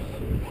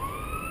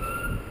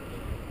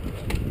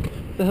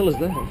 What the hell is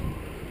that?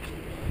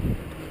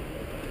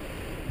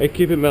 Hey,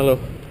 keep it mellow.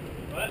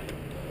 What?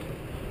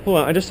 Hold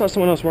on, I just saw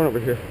someone else run over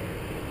here.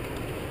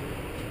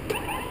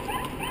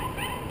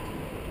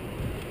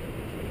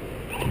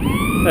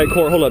 Hey,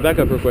 Cor, hold up, back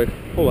up real quick.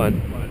 Hold on.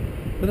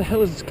 Where the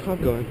hell is this cop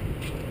going?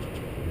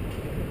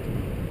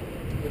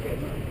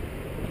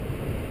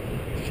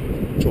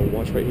 Joel,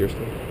 watch right here,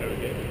 still. There we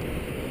go.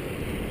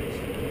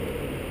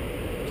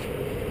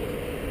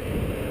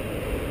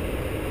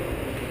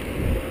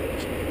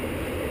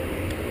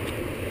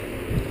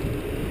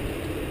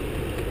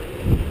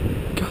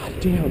 God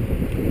damn.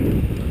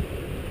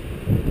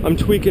 I'm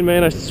tweaking,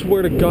 man. I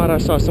swear to God I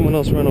saw someone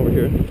else run over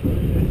here.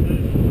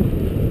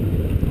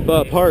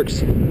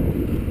 Parks.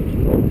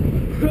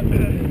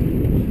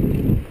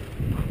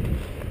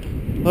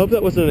 I hope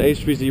that wasn't an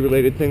HvZ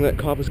related thing that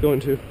cop was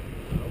going to.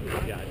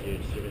 Yeah, dude,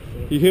 seriously.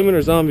 You human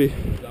or zombie?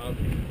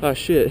 Zombie. Ah,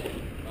 shit.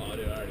 Oh,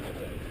 dude, I already got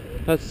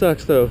that. That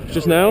sucks, though.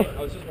 Just now?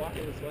 I was just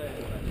walking this way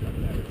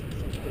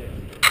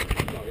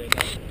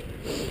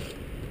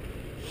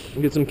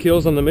and Get some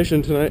kills on the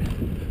mission tonight.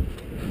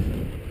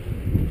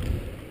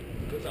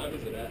 What time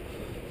is it at?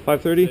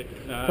 5:30?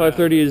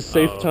 5:30 is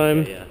safe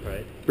time. Yeah,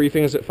 right.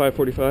 Briefing is at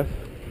 5:45.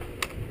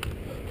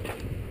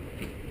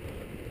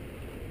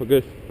 We're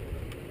good.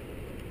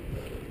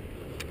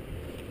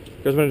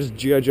 You guys want to just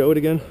G.I. Joe it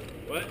again?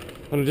 What?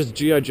 Want to just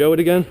G.I. Joe it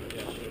again?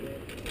 Yeah,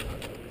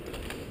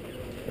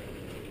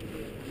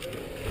 sure.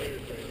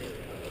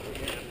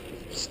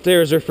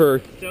 Stairs are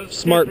for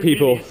smart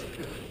people.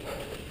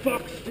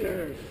 Fuck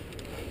stairs.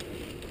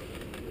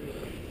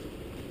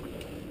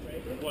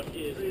 What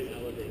is an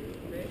elevator?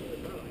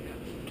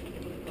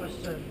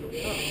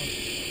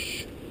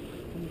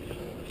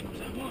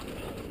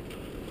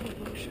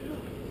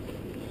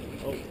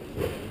 Oh.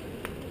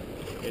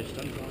 It's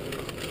done.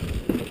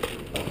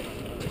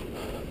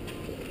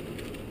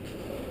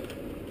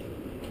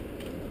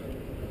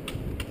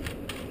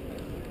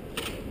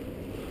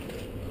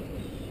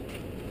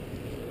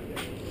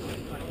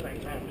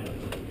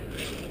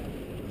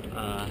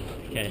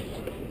 Okay.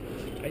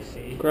 I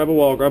see. Grab a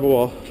wall, grab a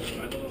wall.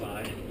 My little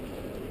eye.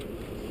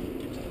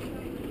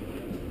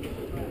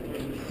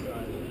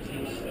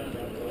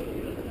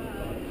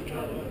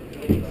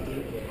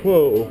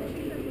 Whoa.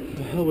 What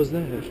the hell was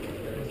that?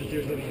 Get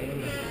it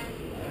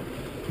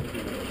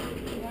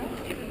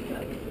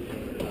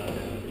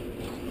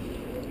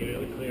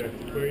really clear.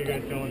 Where are you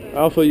guys going?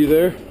 Alpha, you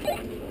there? Where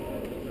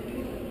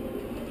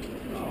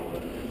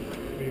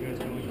are you guys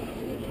going?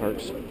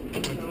 Parks.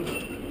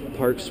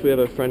 Parks, we have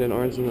a friend in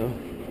Arnson though.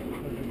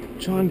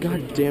 John,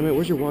 god damn it,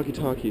 where's your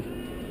walkie-talkie? You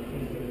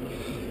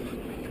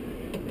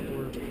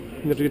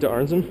have to get to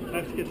Arnson? I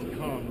have to get to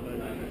calm, but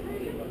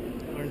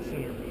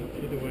Arnson or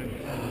either way.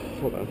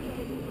 Hold on.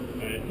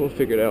 Alright. We'll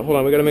figure it out. Hold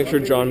on, we gotta make sure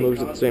John moves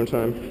at the same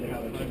time.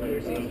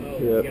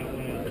 Yep.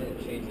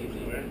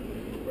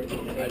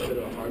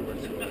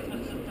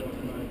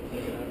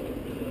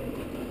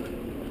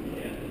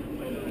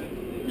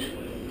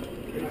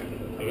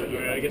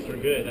 I guess we're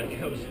good. That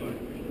was fun.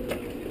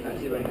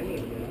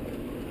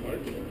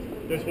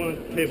 There's one at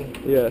the table.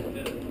 Yeah.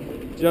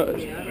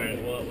 Alright,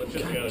 well, let's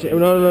just go.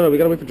 No, we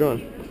gotta wait for John.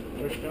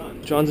 Where's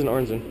John? John's in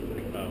Arnson.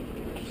 Oh.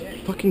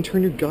 Fucking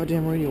turn your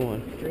goddamn radio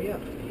on. Hurry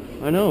up.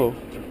 I know.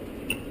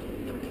 I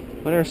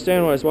don't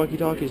understand why his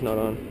walkie-talkie's not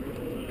on.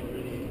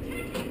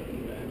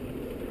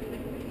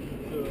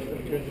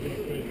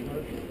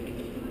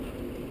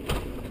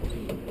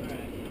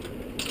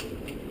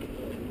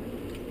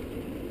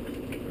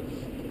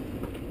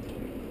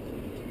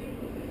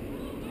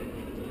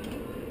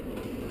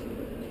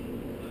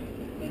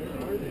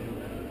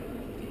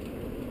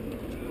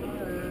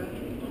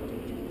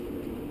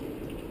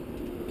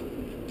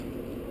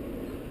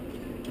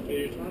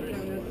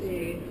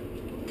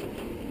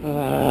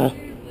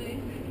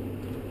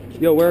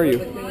 Yo, where are you?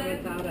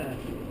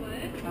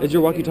 What? Is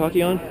your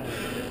walkie-talkie on?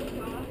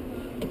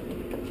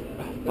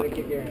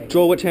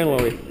 Joel, what channel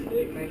are we?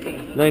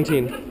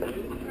 19.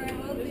 Alright,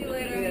 we'll see you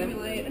later. I'm gonna be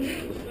late.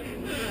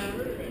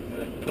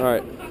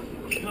 Alright.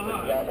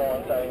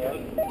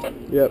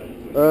 Yep.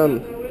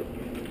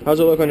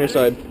 How's it look on your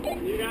side?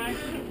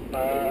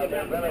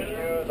 There's been a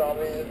few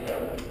zombies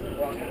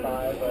walking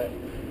by, but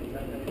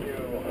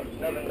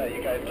nothing that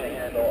you guys can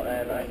handle.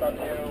 And I saw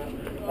two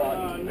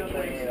walking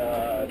between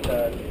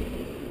the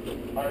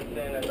arson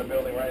and the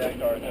building right next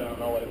to arson. I don't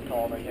know what it's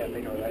called. I can't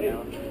think of it right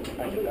now.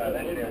 The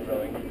engineering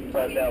building.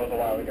 But that was a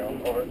while ago.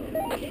 Over.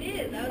 It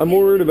is. I'm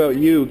worried about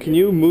you. Can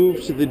you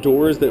move to the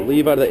doors that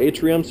leave out of the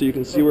atrium so you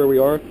can see where we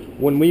are?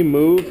 When we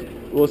move,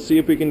 we'll see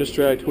if we can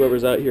distract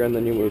whoever's out here and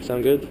then you move.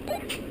 Sound good?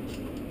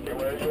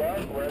 Where you are?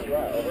 Where are you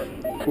at?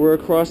 Over. We're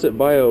across at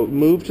Bio.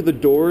 Move to the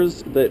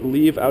doors that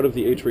leave out of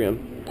the atrium.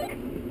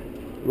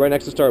 Right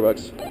next to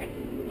Starbucks. I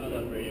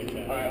love radio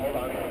chat. Alright, hold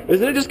on.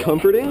 Isn't it just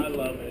comforting? I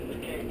love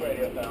it. Keep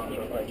radio sound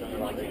real quick.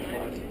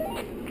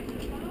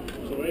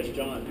 So where's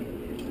John?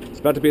 It's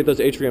about to be at those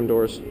atrium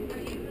doors.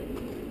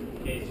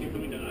 Hey, is he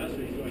coming to us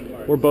or is he going to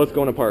Parks? We're both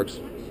going to Parks.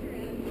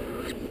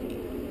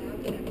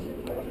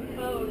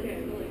 Oh,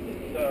 okay.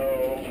 So,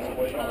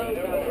 what do you want me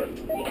to do?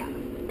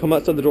 Over. Come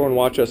outside the door and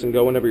watch us and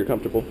go whenever you're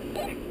comfortable.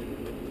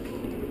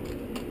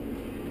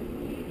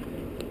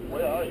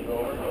 Where are you?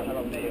 Over. I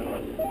don't see you.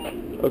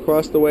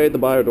 Across the way at the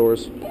Bio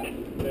doors. That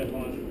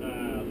one,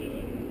 I'll do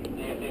it.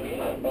 Do you see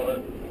me?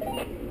 Over.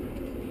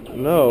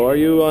 No, are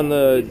you on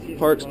the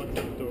Parks?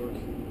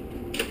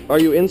 Are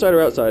you inside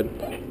or outside?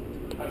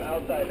 I'm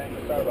outside next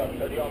to Starbucks.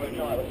 So do you want me to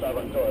come out of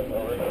Starbucks doors?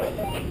 Over.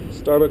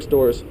 Starbucks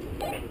doors.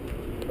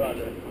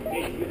 Roger.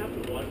 Hey, do you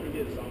have to watch me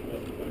get some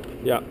stuff?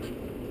 Yeah.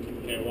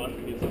 Okay, watch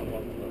me get some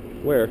stuff.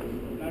 Where?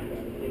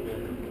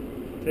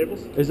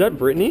 Tables? Is that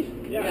Brittany?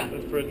 Yeah,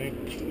 that's Brittany.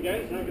 The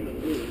guy's not going to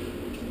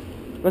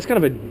move. That's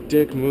kind of a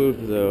dick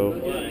move, though.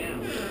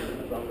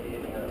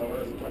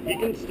 He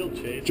can still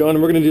chase. John,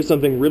 we're gonna do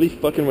something really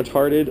fucking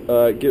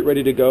retarded. Get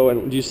ready to go.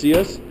 And do you see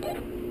us?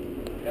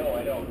 No,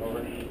 I don't.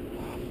 Over.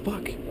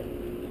 Fuck.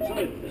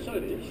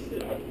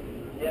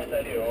 Yes,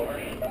 I do. Over.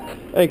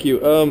 Thank you.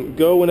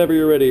 Go whenever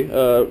you're ready.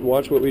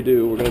 Watch what we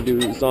do. We're gonna do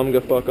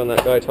Zomga fuck on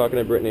that guy talking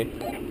to Brittany.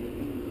 There's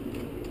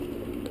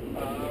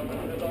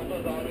also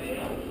a zombie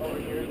over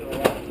here to the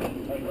left,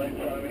 like right in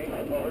front of me.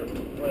 Over.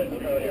 Right,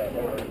 here.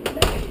 Over.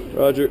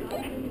 Roger.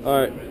 All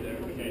right.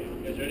 Okay,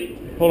 you guys ready?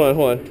 Hold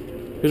on.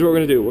 Here's what we're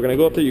gonna do. We're gonna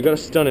go up there. You gotta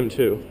stun him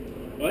too.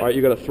 What? All right.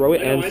 You gotta throw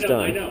it and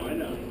stun. I know.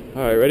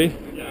 All right. Ready?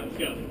 Yeah, let's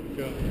go.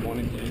 Go. 1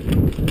 and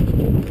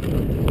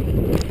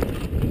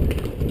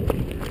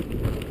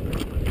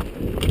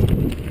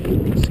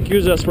 2.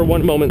 Excuse us for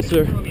one moment,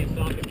 sir. Throw me a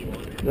sock if you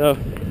want. No.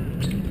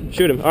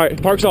 Shoot him. All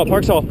right. Parks Hall.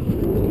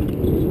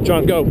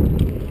 John, go.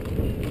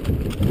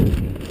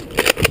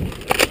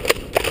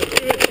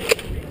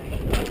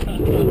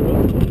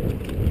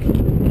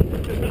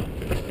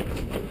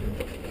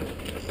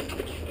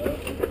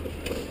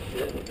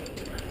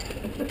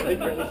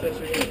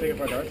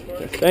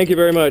 Thank you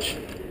very much.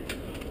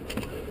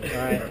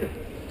 Alright.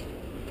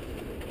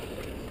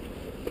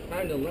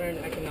 Time to learn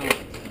economics.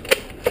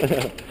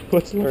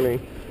 What's learning?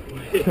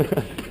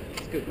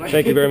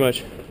 Thank you very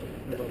much.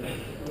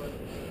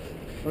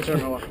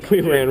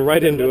 We ran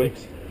right into him.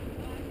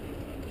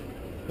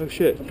 Oh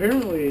shit.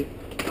 Apparently,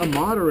 a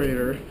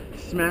moderator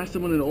smashed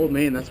someone in an old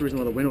main. That's the reason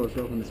why the window was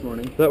broken this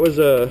morning. That was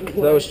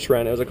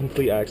Trent. It was a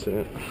complete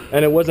accident.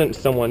 And it wasn't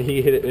someone.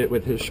 He hit it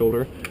with his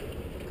shoulder,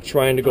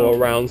 trying to go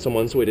around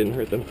someone so he didn't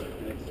hurt them.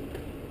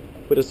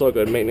 But it's all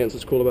good. Maintenance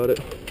is cool about it.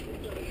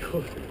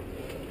 Cool,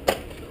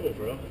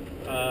 bro.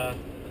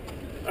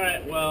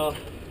 Alright, well...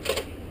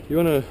 You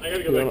wanna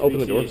open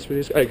the door VC. for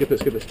these? Alright, get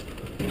this.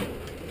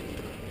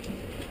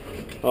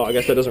 Oh, I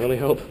guess that doesn't really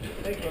help.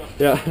 Thanks, bro.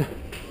 Yeah.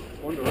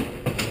 One door.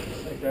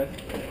 Thanks, guys.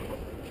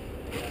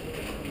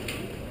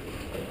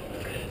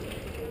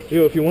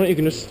 Yo, if you want, you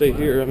can just stay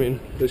here. I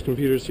mean, there's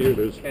computers here.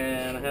 There's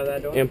Can I have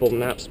that door? ample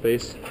nap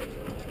space.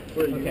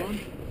 Where are you Okay. on?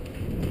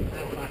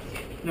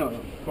 No,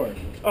 of course.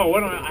 Oh, why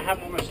don't I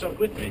have all my stuff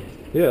with me?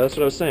 Yeah, that's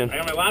what I was saying. I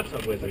got my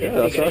laptop with me. Yeah,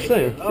 that's what I was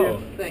saying. Oh.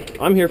 Thank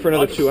you. I'm here for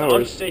another 2 I'll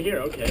hours. just stay here,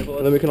 okay. Well,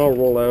 And then we can all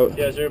roll out.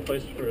 yeah, is there a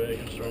place where I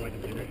can store my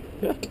computer?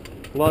 Yeah.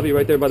 Lobby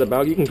right there by the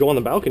balcony. You can go on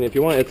the balcony if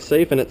you want. It's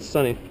safe and it's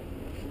sunny.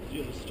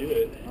 Dude, let's do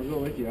it. I'll go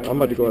with you. I'm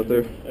about to go out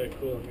there. Alright,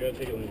 cool. I gotta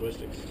take a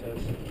linguistics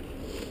test.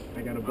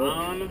 I got a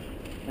book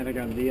and I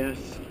got a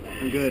DS.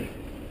 I'm good.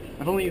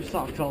 I've only used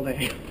socks all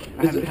day.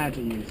 I haven't had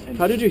to use any.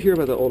 How did you hear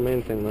about the old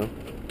man thing, though?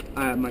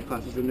 My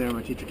class was in there.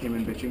 My teacher came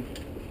in bitching.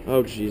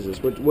 Oh,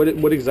 Jesus.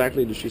 What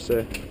exactly did she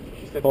say?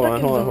 She said, Hold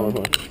on.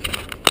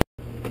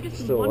 I'm just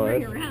Still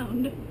wandering alive.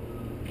 around.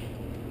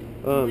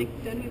 I'm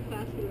like done with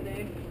class for the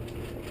day.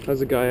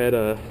 There's a guy at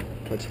a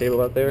table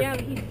out there. Yeah,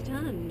 but he's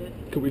stunned.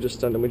 Could we just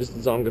stun him? We just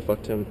Zonga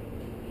fucked him.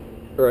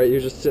 Alright, you're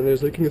just sitting there,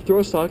 he's like, can you throw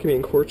a sock at me?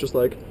 And Court's just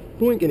like,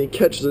 boink, and he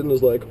catches it and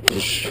is like,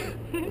 whoosh.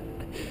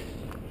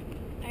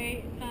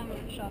 I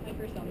shot my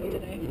first zombie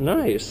today.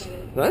 Nice.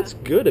 Excited. That's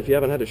good if you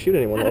haven't had to shoot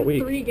anyone Out all of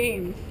week. 3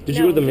 games. Did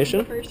you go to the this mission?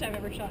 is the first time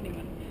I've ever shot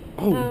anyone.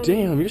 Oh,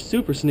 damn, you're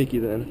super sneaky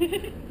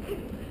then.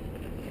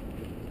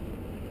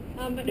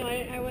 But no,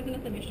 I wasn't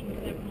at the mission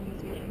because I went home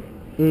this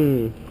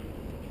weekend.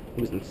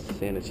 It was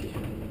insanity.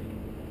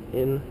 But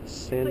you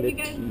Insanity.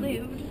 guys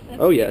lived.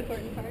 That's Oh the yeah,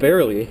 important part.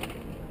 barely.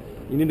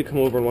 You need to come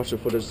over and watch the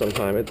footage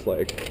sometime. It's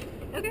like,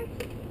 Okay.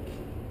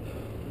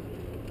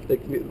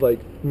 it like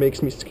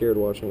makes me scared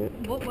watching it.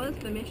 What was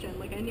the mission?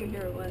 Like, I knew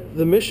here it was.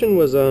 The mission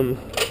was the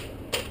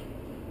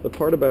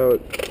part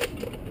about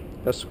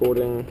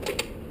escorting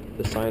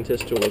the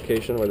scientists to a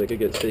location where they could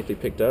get safely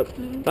picked up.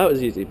 That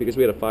was easy because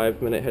we had a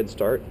 5-minute head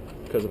start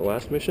because of the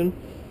last mission.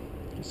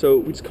 So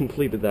we just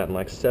completed that in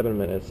like 7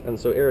 minutes. And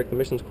so Eric, the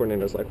missions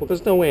coordinator, was like, well,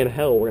 there's no way in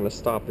hell we're going to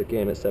stop the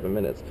game at 7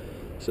 minutes.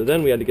 So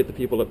then we had to get the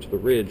people up to the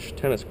Ridge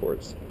tennis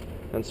courts.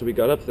 And so we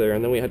got up there,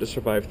 and then we had to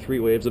survive 3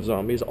 waves of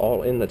zombies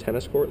all in the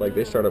tennis court. Like,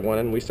 they started one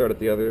end, we started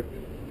the other.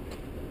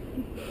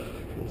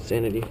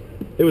 Insanity.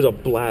 It was a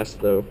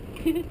blast, though.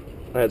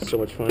 I had so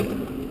much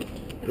fun.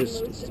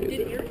 Just stayed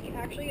Did there. Eric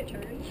actually get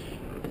turned?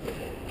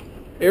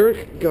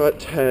 Eric got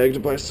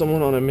tagged by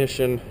someone on a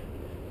mission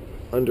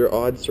under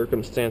odd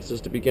circumstances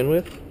to begin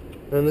with,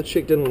 and the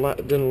chick didn't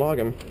log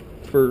him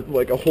for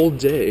like a whole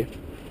day.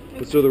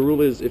 And so the rule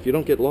is, if you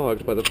don't get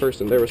logged by the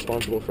person, they're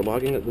responsible for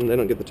logging it, then they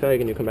don't get the tag,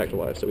 and you come back to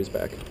life. So he's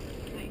back. Nice.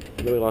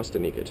 And then we lost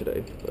Anika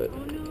today, but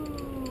Oh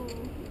no.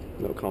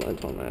 no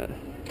comment on that.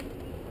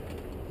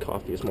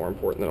 Coffee is more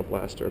important than a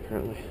blaster,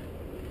 apparently.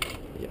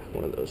 Yeah,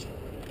 one of those.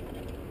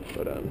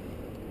 But Well,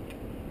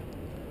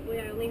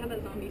 yeah, I only had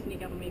that zombie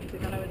sneak up on me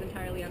because I thought I was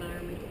entirely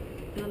unarmed.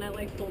 And then I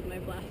like pulled my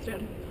blaster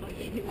out of my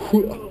pocket. He was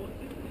like, "Whoa."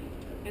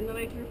 And then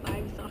I threw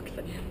 5 socks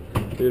at him.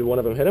 did one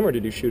of them hit him, or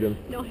did you shoot him?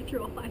 No, I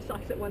threw all 5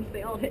 socks at once.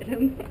 They all hit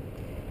him.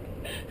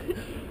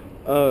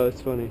 Oh,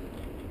 that's funny.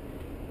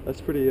 That's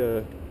pretty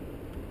epic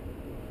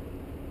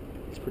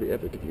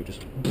if you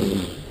just...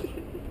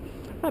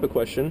 I have a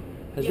question.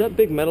 Has Yeah. that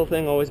big metal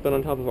thing always been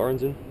on top of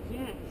Arnzen?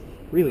 Yes.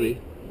 Really?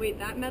 Wait,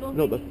 that metal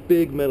No, the thing?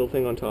 big metal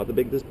thing on top.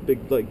 This big,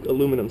 like,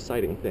 aluminum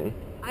siding thing.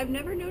 I've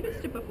never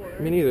noticed it before.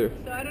 Me neither.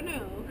 So I don't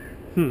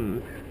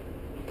know.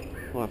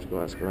 We'll have to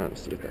go ask around and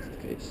see if that's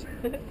the case.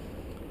 But,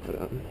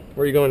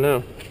 where are you going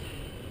now?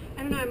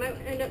 I don't know. I might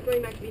end up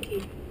going back to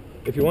BT.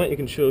 If you want, you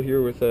can chill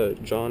here with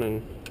John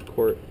and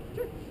Court.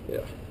 Sure. Yeah.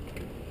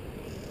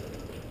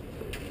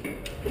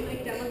 I'm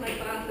like done with my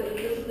classes.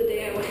 This is the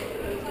day I was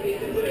supposed to be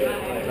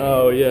goodbye.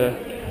 Oh, yeah.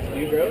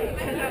 You drove?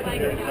 Because I like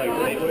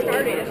class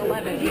started at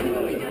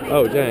 11.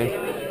 Oh, dang.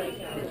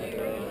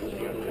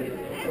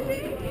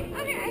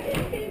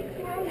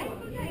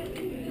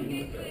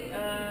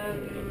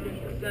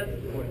 That's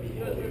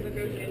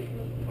negotiation.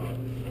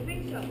 I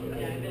think so.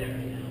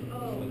 Yeah.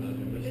 Oh,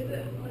 is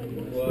it?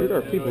 Where'd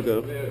our people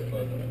go?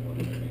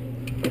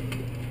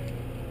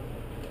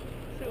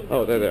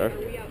 Oh, there they are. Are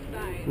we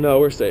outside? No,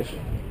 we're safe. Okay.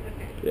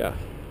 Yeah.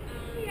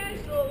 Yeah, I'm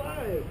still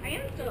alive. I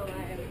am still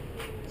alive.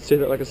 Say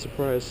that like a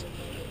surprise.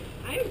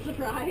 I am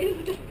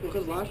surprised.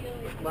 Because last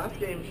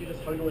game she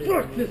just hugged away.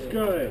 Fuck this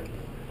guy!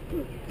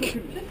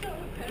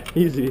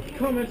 Easy.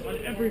 Comments on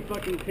every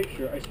fucking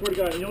picture. I swear to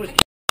God, you know what's...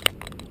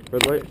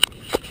 Red light?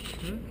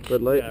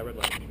 Red light? Yeah, red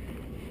light.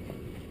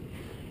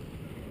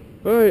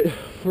 Alright,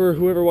 for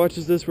whoever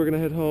watches this, we're gonna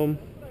head home.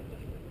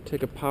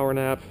 Take a power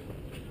nap.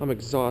 I'm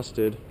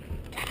exhausted.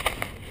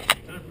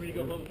 Time for me to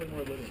go home and put more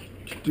living.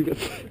 Do you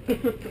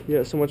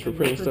yeah, so much for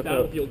printing stuff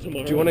out. Battlefield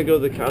tomorrow. Do you want to go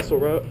the castle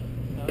route?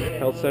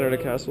 Health center to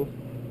castle?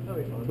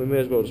 We may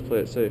as well just play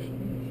it safe.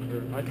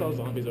 I saw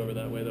zombies over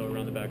that way though,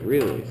 around the back of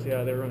Really? the place.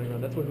 Yeah, they were running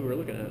around. That's what we were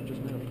looking at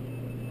just now.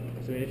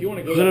 So I mean, if you want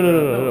to go. No, that no, no,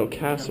 route, no, no,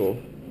 castle.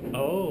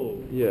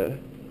 Oh. Yeah.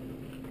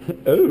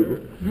 Oh.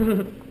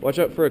 Watch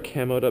out for a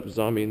camoed up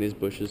zombie in these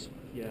bushes.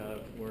 Yeah,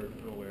 we're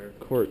aware.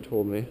 Court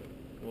told me.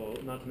 Well,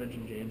 not to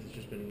mention James has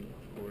just been,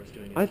 of course,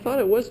 doing his I thought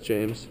it was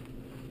James.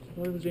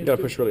 Well, it was You James gotta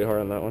too. push really hard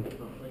on that one.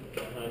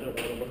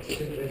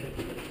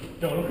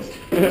 Don't look.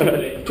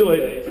 Too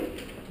late.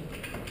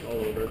 All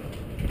over.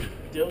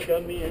 Dylan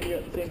got me and you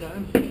at the same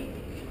time?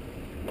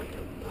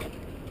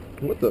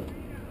 What the?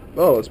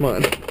 Oh, it's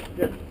mine.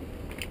 Yeah.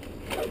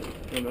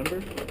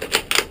 Remember?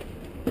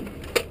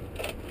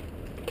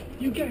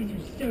 You guys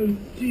are so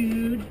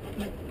sued.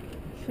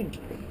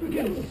 We're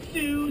gonna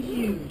sue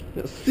you.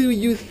 Sue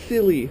you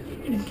silly.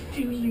 We're gonna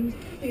sue you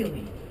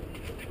silly.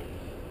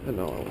 I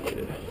know I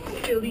did.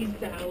 Silly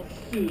style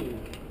sue.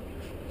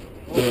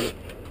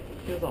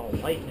 Feels all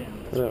light now.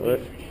 I know,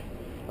 right?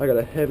 I got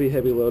a heavy,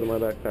 heavy load in my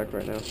backpack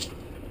right now.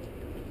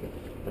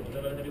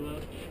 Another heavy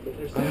load?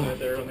 There's Sam right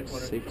there on the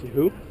corner. Safety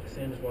who?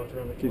 Sam just walked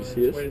around the Did you corner.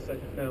 see us? Wait a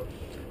second. No.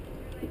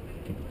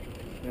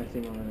 I see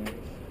my name.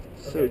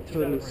 So Okay,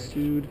 totally that way.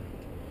 sued.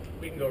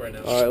 We can go right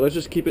now. Alright, let's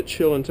just keep it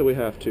chill until we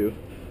have to.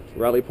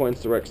 Rally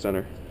points to rec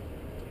center.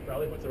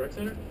 Rally points the rec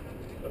center?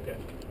 Okay.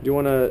 Do you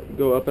want to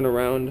go up and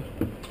around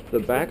the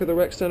back of the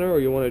rec center, or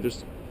you want to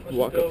just Let's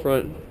walk just up go-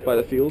 front let's by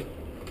go. the field?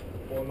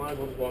 Well, might as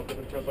well just walk up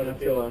in front by the Yeah,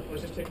 field. so,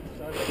 Let's just take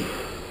the side.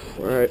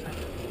 Alright.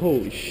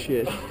 Holy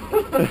shit.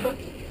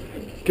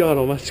 God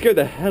almighty, scared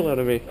the hell out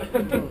of me.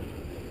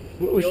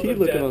 What was Wheels he of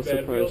looking death, all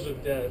man. Wheels surprised?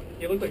 of death.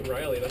 He looked like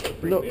Riley. That's what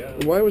freaked No, me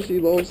out. why was he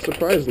all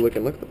surprised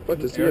looking? Like the fuck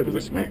does he have Eric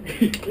this? was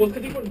like, well,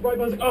 because he went right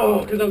by. I was like, oh,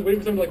 because I was waiting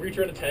for someone to like reach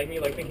around and tag me,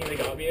 like thinking they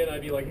got me, and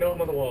I'd be like, no,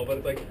 I'm on the wall. But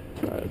it's like,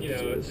 you know,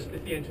 it's just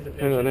it's the anticipation.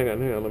 Hang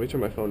on. Let me turn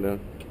my phone down.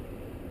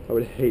 I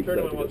would hate Turn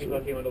that. my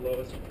walkie-talkie on to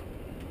lowest.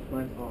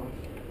 Mine's off.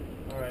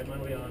 All right, mine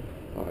will be on.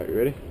 All right, you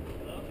ready?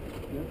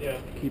 Yeah.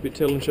 Keep it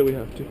till until we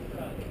have to.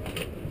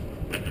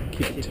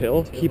 Keep it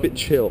till? Keep it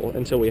chill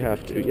until we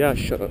have to. Yeah,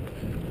 shut up.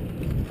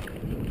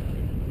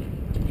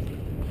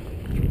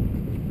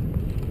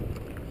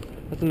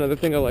 That's another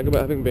thing I like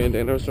about having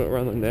bandanas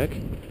around the neck.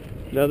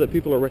 Now that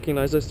people are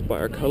recognize us by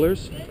our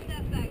colors,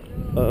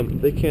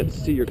 they can't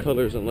see your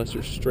colors unless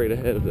you're straight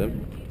ahead of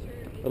them.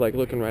 Or like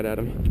looking right at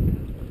them.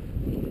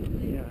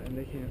 Yeah, and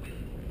they can't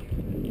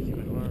see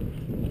my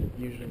arm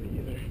usually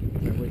either.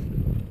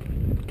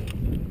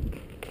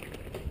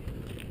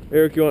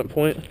 Eric, you want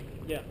point?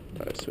 Yeah.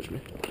 Alright, switch me.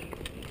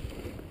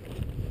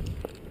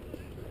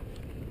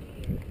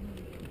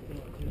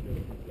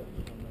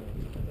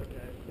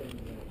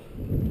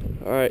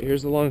 Alright,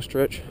 here's the long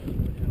stretch.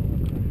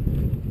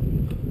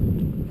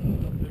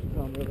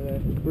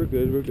 We're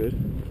good.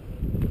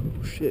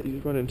 Oh shit,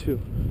 he's running too.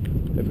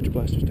 Hey, put your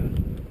blasters down.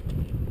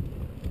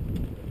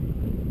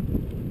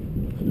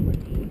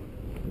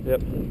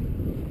 Yep.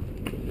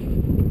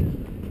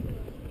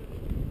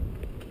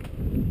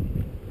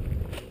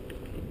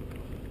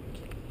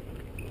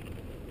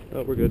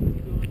 Oh, we're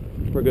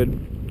good. We're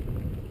good.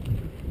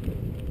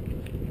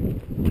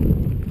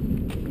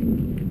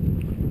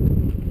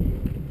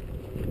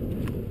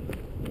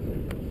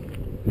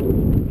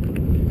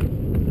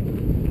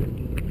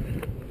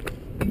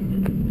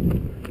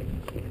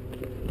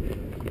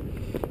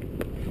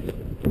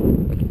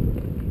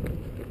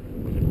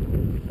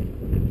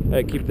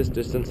 Hey, keep this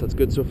distance. That's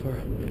good so far.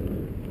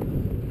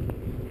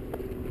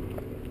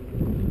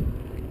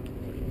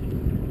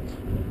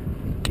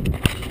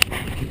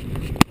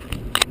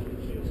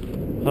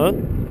 Huh?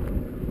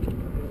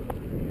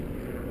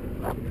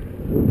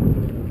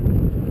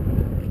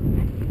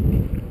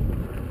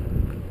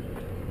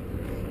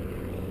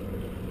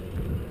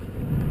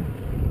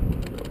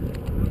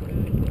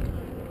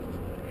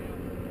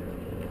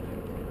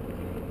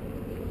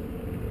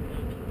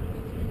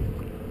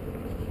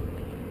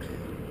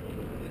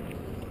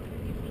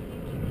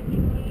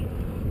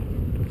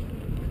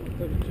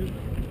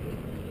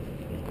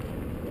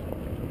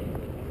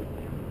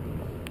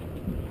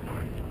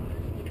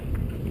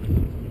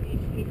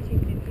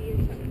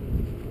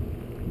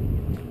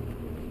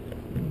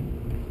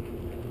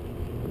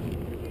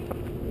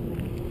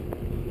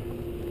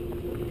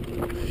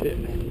 Shit.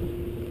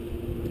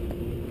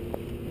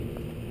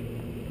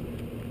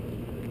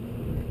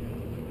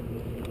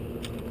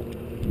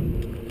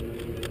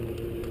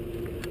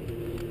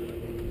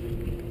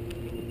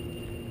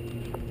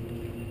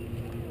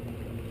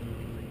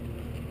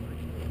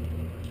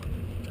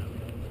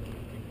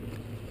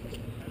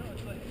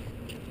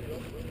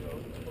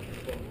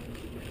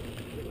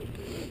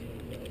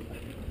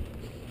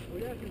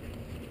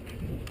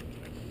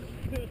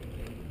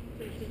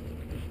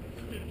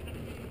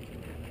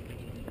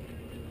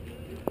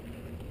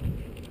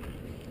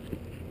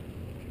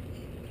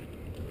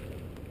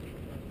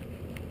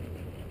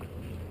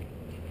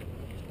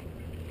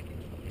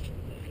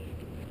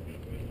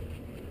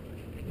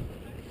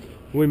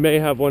 We may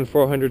have one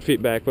 400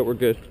 feet back, but we're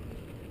good.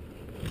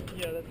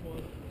 Yeah, that's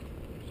one.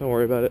 Don't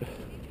worry about it.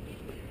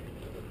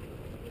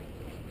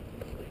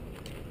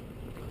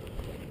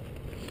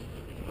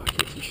 Oh, I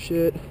can't see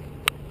shit.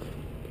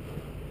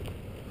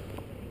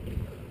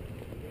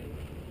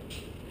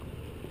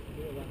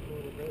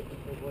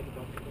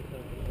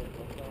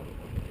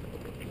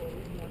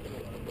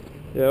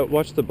 Yeah,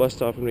 watch the bus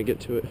stop when we get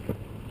to it.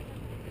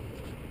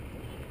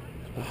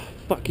 Oh,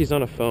 fuck, he's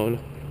on a phone.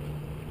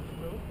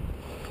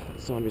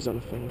 Zombie's on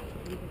a phone.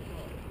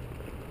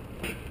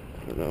 I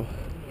don't know.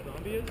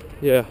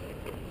 Yeah.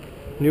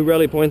 New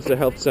rally points to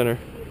health center.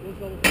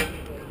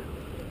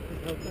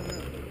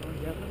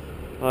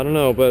 I don't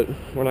know, but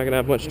we're not gonna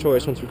have much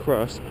choice once we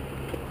cross.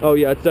 Oh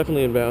yeah, it's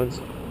definitely inbounds.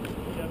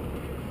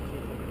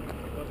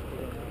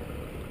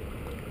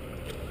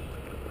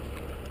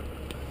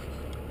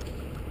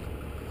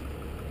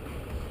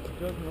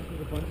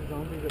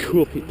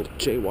 Cool people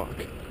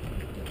jaywalk.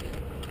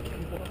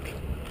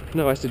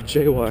 No, I said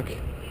jaywalk.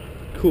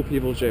 Cool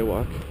people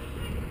jaywalk.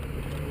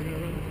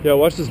 Yeah,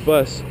 watch this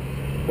bus.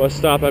 Bus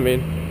stop, I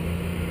mean.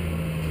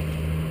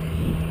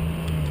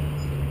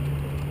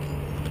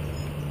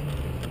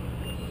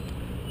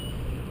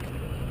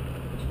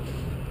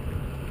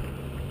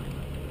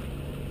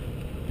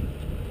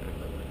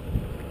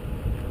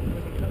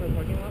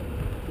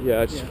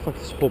 Yeah, just fuck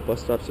this whole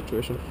bus stop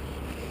situation.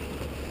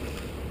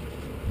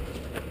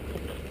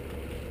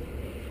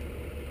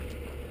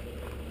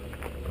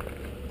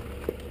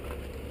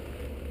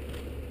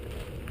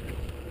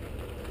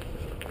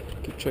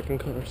 Keep checking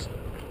cars.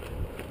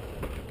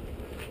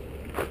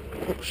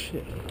 Oh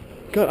shit.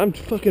 God, I'm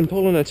fucking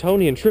pulling a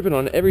Tony and tripping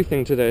on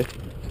everything today.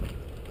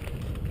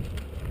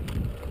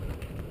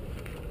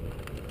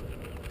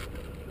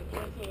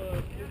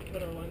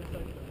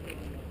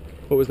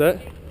 was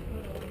that?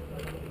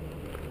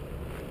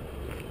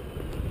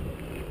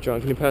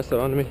 John, can you pass that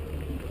on to me?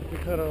 We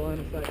cut our line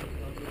of sight.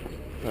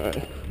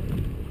 Alright.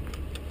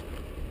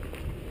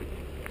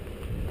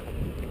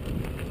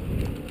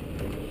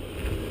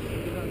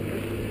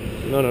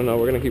 No,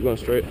 we're gonna keep going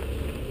straight.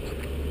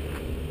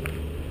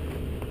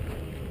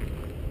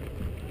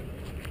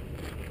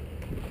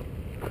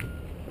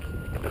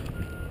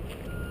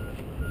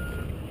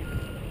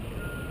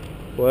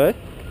 What?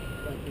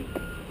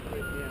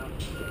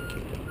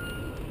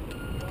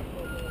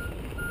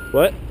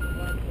 What?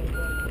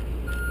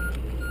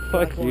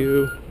 Fuck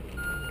you.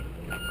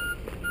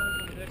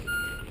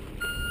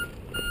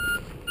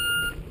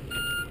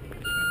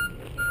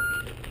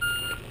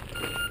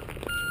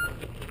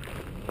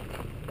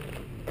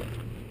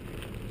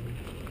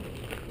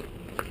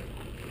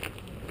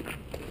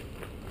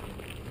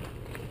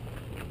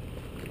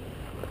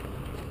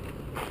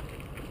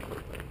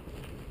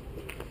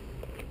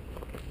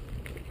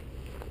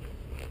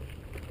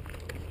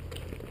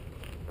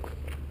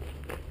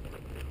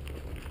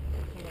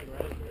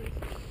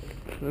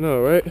 I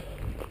know, right?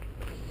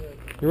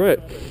 You're right.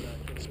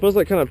 It smells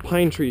like kind of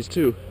pine trees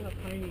too.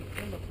 Kind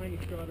of a piney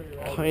strawberry.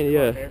 Pine, yeah.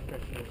 Air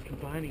fresheners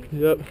combining.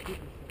 Yep.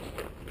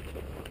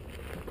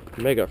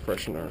 Mega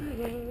freshener.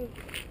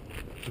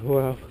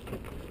 Wow.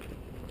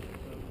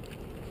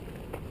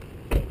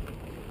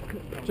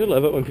 Don't you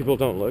love it when people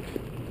don't look?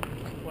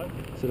 What?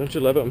 So don't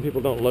you love it when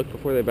people don't look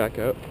before they back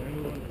out?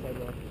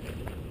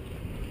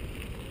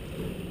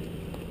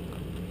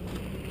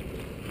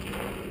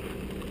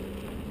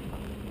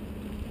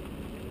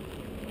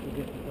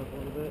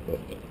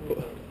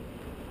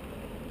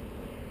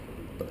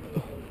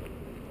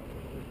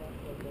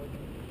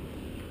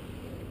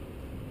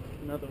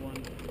 Another one.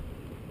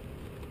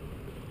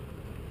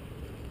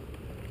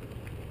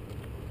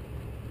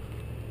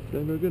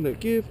 Never gonna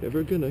give,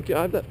 never gonna give.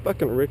 I have that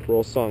fucking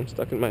Rickroll song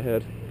stuck in my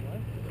head.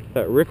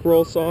 That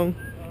Rickroll song.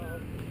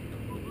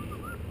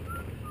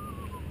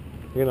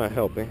 You're not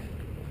helping.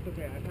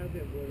 Okay, I've had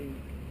that really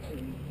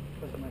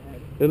stuck in my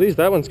head. At least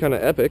that one's kind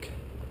of epic.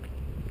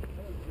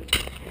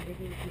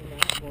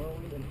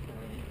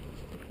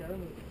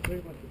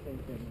 Pretty much the same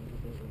thing.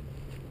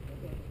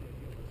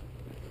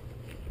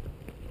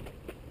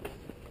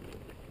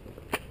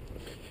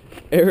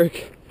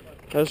 Eric,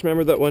 I just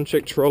remembered that one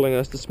chick trolling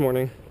us this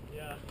morning.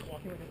 Yeah,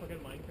 walking like a fucking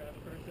Minecraft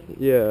person.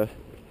 Yeah.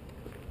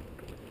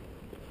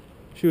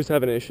 She was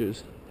having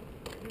issues.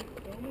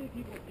 So many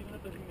people giving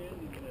up their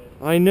humanity today.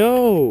 I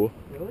know!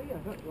 Really? I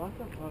got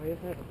locked up. Oh, yes,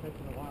 I haven't typed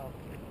in a while.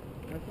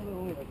 I saw there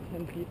were only like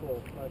 10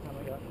 people by the time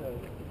I got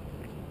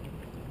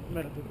to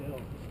Medical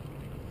Bill.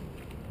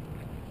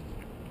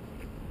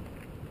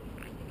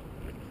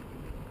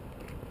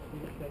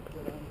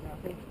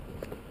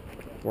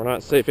 We're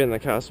not safe in the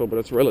castle, but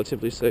it's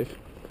relatively safe.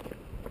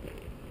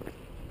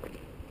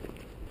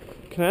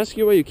 Can I ask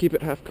you why you keep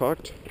it half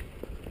cocked?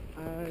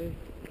 I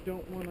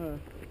don't want to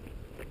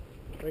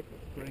break the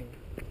spring.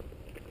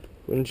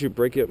 Wouldn't you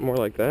break it more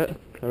like that?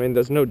 I mean,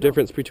 there's no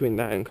difference between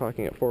that and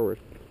cocking it forward.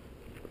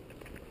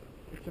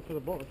 Except for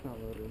the bolt, it's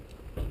not loaded.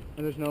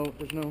 And there's no...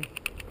 Alright,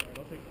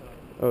 I'll take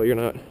that. Oh, you're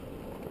not.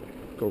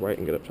 Go right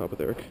and get up top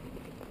with Eric.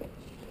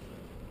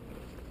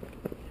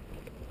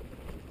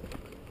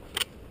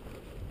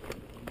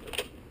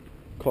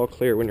 Call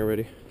clear when you're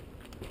ready.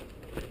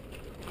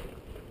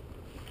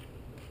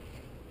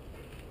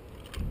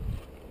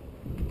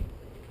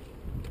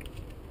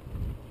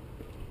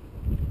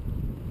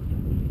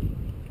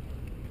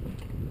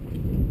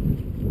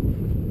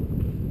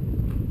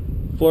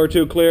 Floor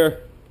 2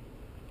 clear.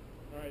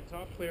 Alright,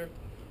 top clear.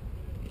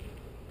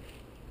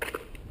 I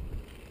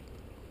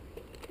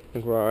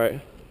think we're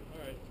alright.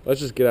 Alright. Let's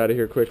just get out of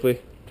here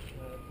quickly.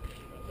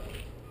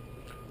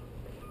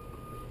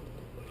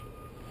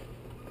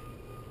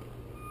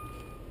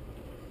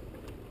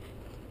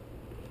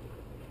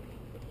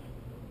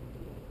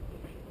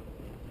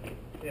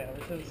 Yeah,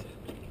 this is...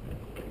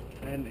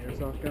 I had an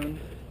airsoft gun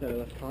that I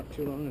left cocked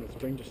too long and the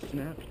spring just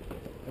snapped.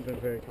 I've been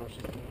very cautious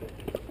about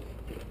it.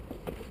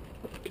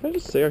 Can I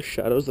just say our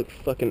shadows look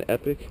fucking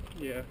epic?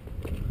 Yeah.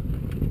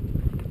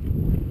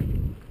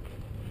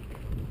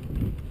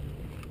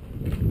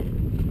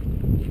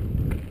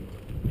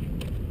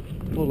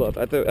 Hold up.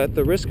 At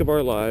the risk of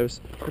our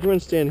lives, everyone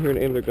stand here and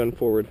aim their gun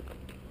forward.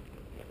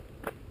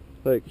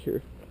 Like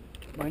here.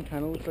 Mine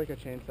kind of looks like a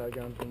chainsaw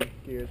gun from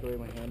Gears the way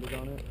my hand is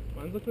on it.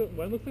 Mine looks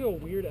like a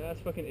weird ass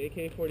fucking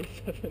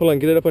AK-47. Hold on,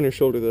 get it up on your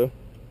shoulder though.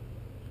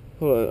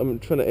 Hold on, I'm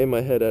trying to aim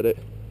my head at it.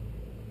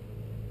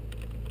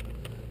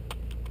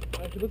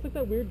 It looks like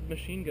that weird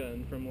machine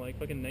gun from like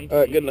fucking 1980s.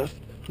 Alright, good enough.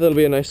 That'll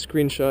be a nice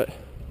screenshot.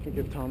 Like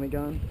a Tommy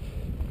gun?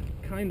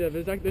 Kind of.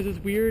 There's this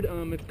weird,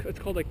 it's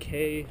called a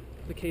K,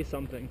 the K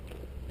something.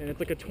 And it's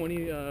like a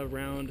 20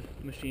 round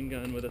machine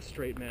gun with a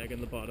straight mag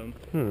in the bottom.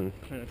 Kind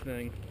of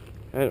thing.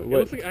 And It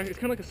looks like, it's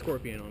kind of like a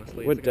Scorpion,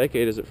 honestly. What It's like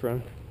decade is it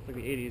from? like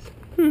the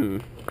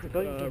 80s.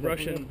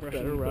 Russian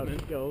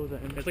equipment.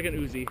 It's like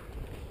an Uzi.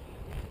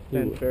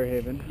 And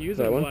Fairhaven. You use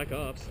That it in one? Black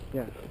Ops.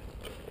 Yeah.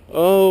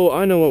 Oh,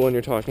 I know what one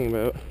you're talking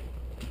about.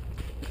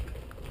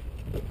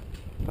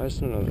 I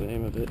just don't know the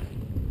name of it.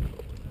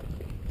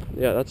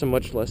 Yeah, that's a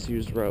much less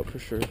used route for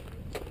sure.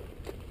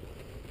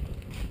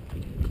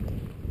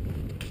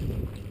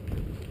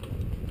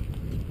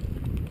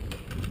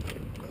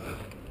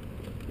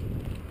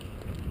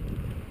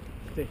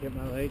 Stick hit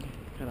my leg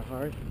kind of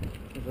hard.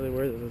 I'm really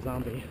worried there's a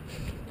zombie.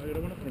 I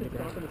don't want to put the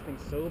stock on this thing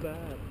so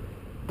bad.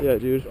 Yeah,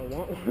 dude. I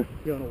want one.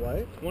 You want a what?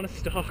 I want a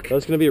stock.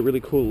 That's gonna be a really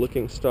cool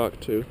looking stock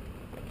too.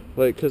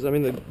 Like, cause I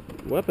mean the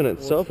weapon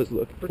itself is cool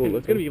looking.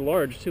 It's gonna be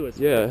large too. It's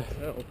Yeah.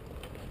 hell.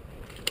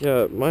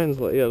 Yeah, mine's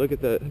like, yeah, look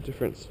at that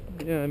difference.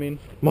 Yeah, I mean,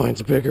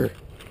 Mine's bigger.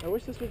 I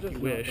wish this was just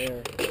not Wish.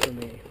 there for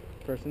me,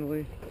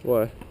 personally.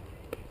 Why?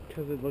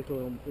 Because it'd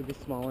be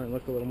smaller and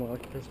look a little more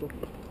like a pistol.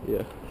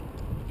 Yeah.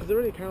 Because it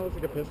really kind of looks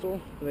like a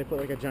pistol, but they put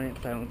like a giant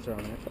silencer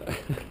on it.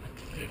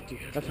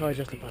 That's how I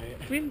justify it.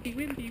 wimpy,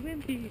 wimpy,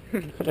 wimpy.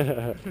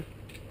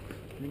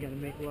 You gotta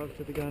make love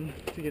to the gun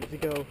to get it to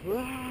go.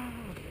 Ah!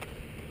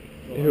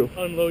 Ew.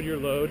 Unload your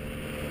load.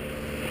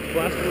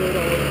 Blast the load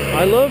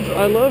all over.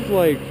 I love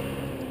like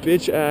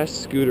bitch ass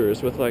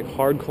scooters with like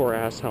hardcore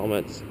ass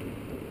helmets.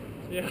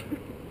 Yeah.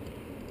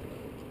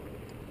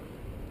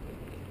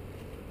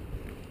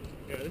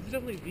 Yeah, this is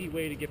definitely the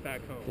way to get back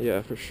home.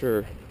 Yeah, for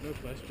sure. No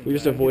question. We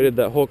just avoided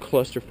that whole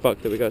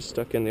clusterfuck that we got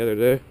stuck in the other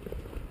day.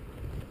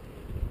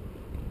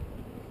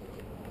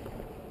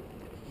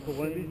 But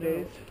one of these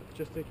days,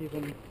 just to keep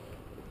them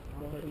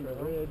off from the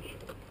bridge,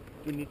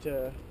 we need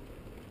to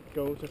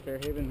go to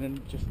Fairhaven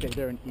and just stay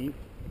there and eat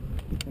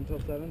until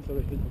 7 so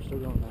they think we're still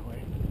going that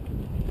way.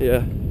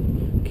 Yeah.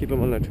 Keep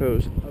them on their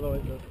toes.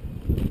 Otherwise, What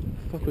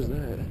the fuck was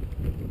that?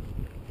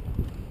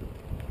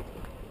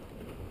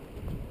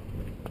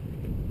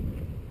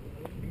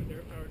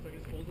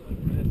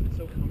 It's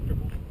so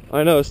comfortable.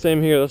 I know,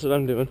 same here, that's what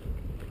I'm doing.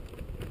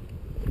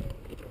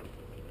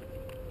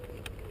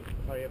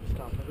 oh, you have to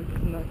stop. This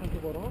is not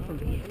comfortable at all from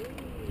here.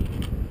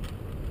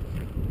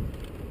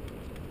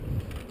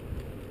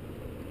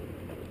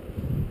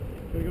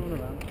 Are we going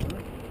around the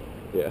corner?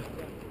 Yeah.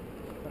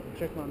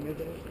 Check my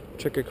mid-days.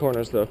 Check your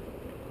corners though.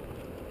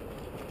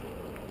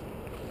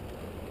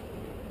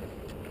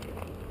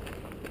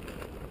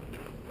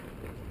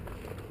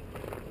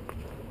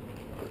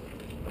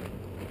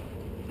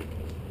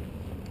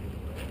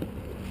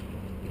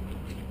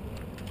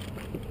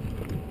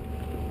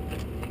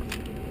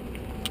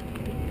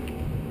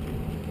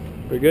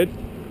 We good?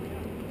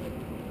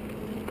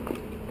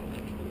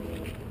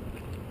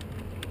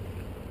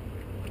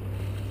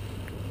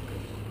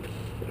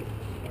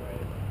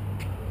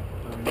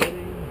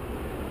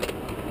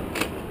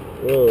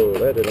 Whoa,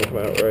 that didn't come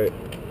out right.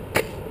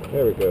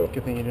 There we go.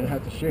 Good thing you didn't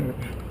have to shoot.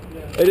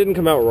 It didn't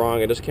come out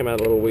wrong, it just came out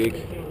a little weak.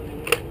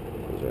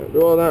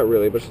 Well, not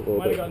really, but just a little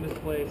Might have bit. gotten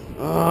displaced.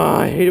 Ah,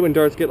 I hate it when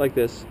darts get like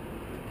this.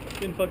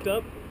 Getting fucked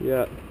up?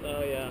 Yeah.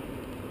 Oh, yeah.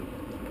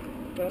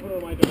 What happened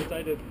with my darts?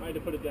 I had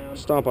to put it down.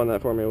 Stomp on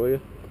that for me, will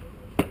you?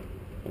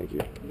 Thank you.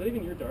 Is that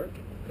even your dart?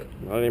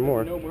 Not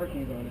anymore. No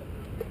markings on it.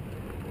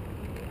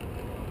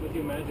 Unless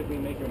you magically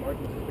make your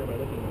markings secure by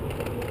looking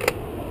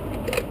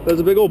at it. There's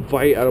a big old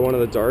bite out of one of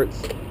the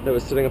darts that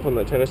was sitting up on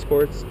the tennis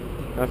courts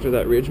after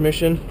that ridge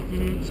mission.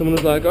 Mm-hmm. Someone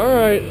was like,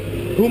 alright,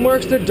 who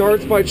marks their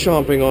darts by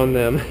chomping on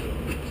them?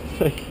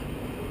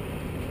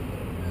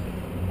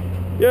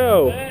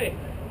 Yo! Hey!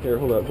 Here,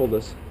 hold up, hold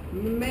this.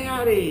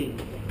 Maddie!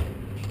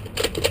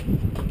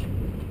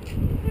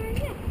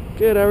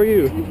 Good, how are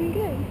you?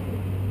 Good.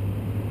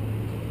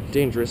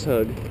 Dangerous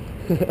hug.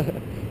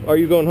 Are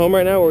you going home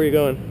right now, or are you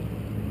going?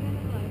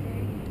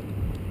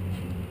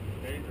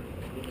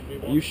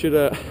 You should,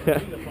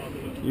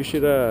 you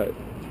should,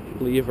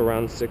 leave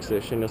around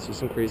 6-ish and you'll see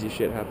some crazy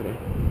shit happening.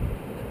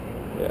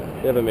 Yeah,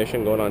 we have a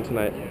mission going on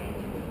tonight.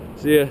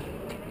 See ya.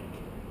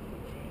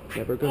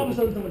 Never go.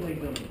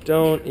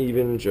 Don't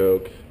even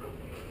joke.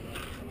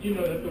 You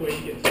know that's the way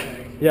you get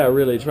tagged. Yeah,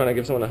 really, trying to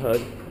give someone a hug.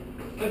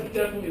 That's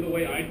definitely the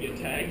way I'd get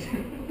tagged.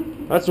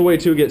 That's the way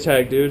to get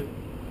tagged, dude.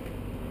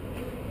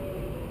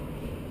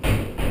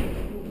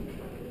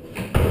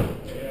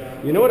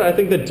 You know what I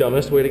think the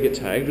dumbest way to get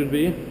tagged would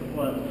be?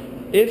 What?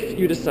 If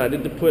you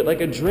decided to put like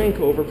a drink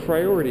over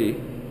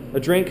priority. A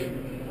drink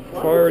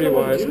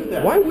priority-wise.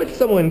 Why would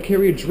someone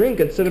carry a drink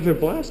instead of their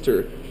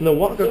blaster and then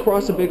walk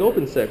across a big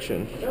open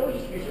section?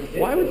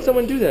 Why would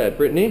someone do that,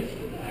 Brittany?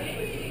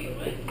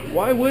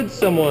 Why would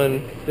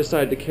someone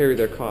decide to carry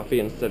their coffee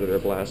instead of their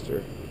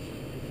blaster?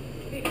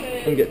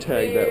 Because And get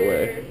tagged that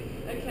way.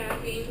 they're a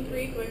caffeine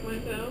freak like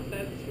myself,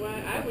 that's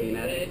why I would use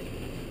it.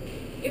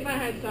 If I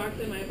had socks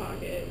in my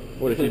pocket,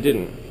 What if you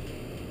didn't?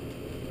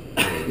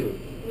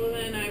 well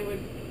then I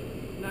would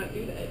not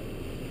do that.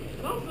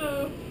 And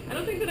also, I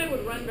don't think that I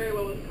would run very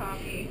well with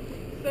coffee.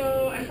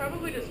 So I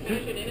probably just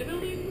finish it in a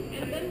building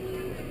and then leave.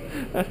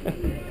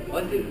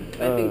 Well, I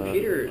think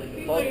Peter,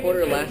 fall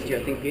quarter last year,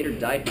 I think Peter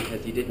died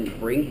because he didn't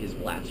bring his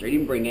blaster. He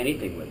didn't bring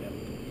anything with him.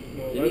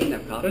 He didn't even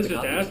have coffee. That's The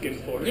just coffee- asking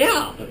for it.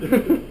 Yeah!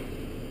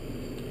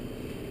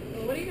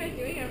 Well, what are you guys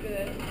doing after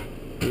this?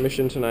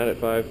 Mission tonight at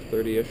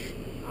 5:30ish.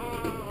 I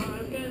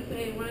was gonna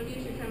say one of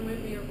you should come with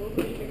me, or both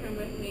of you should come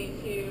with me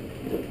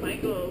to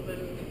Michael's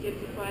and get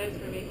supplies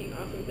for making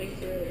awesome things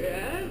for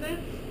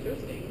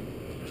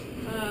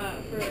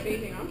for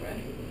Beijing Opera.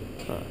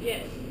 Huh.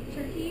 Yes.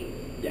 Turkey?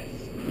 Yes.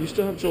 You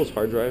still have Joel's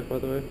hard drive, by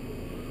the way?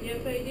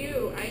 Yes, I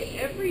do.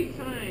 Every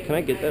time. Can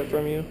I get that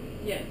from you?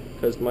 Yes.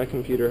 Because my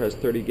computer has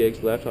 30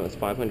 gigs left on its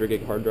 500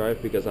 gig hard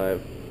drive because I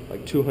have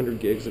like 200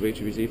 gigs of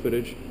HvZ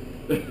footage.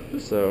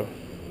 So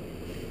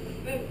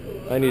That's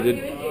cool. I needed.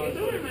 It's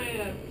over in my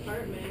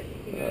apartment.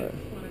 If you guys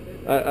want to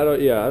visit. I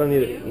don't. Yeah, I don't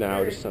need it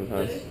now. Just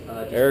sometimes.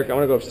 Eric, I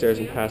want to go upstairs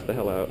and pass the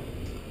hell out.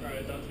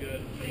 Alright, sounds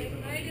good.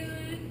 Bye,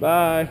 Dylan.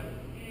 Bye.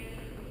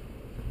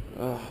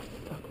 Oh,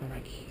 fuck, where are my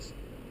keys?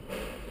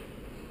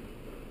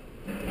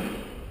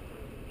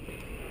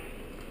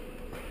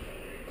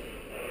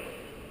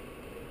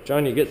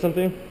 John, you get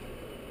something?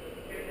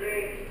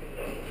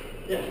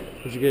 Yeah.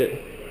 What'd you get?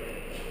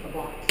 A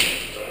box.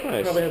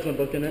 Nice. Probably has my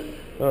book in it.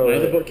 Oh, The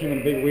right. book came in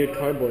a big weird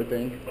cardboard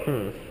thing. It's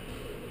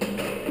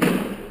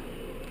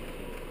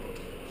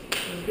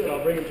good.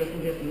 I'll bring it just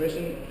in case the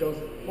mission goes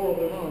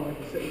horribly wrong. I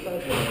can sit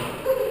inside for it.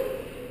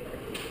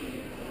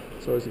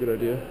 It's always a good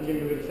idea. You gonna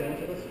go get a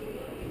sandwich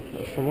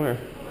with us? From where?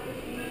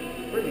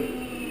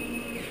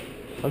 Brittany.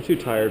 I'm too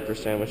tired for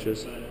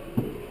sandwiches.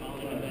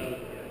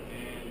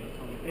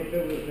 If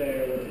it was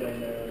there, it would have been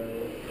there.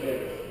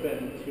 It's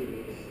been 2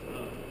 weeks.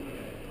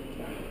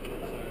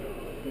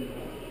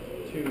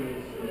 2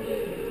 weeks.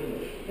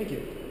 Thank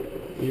you.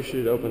 You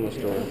should open this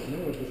door. I know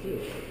what this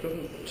is. It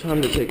doesn't.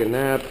 Time to take a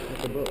nap.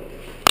 It's a book.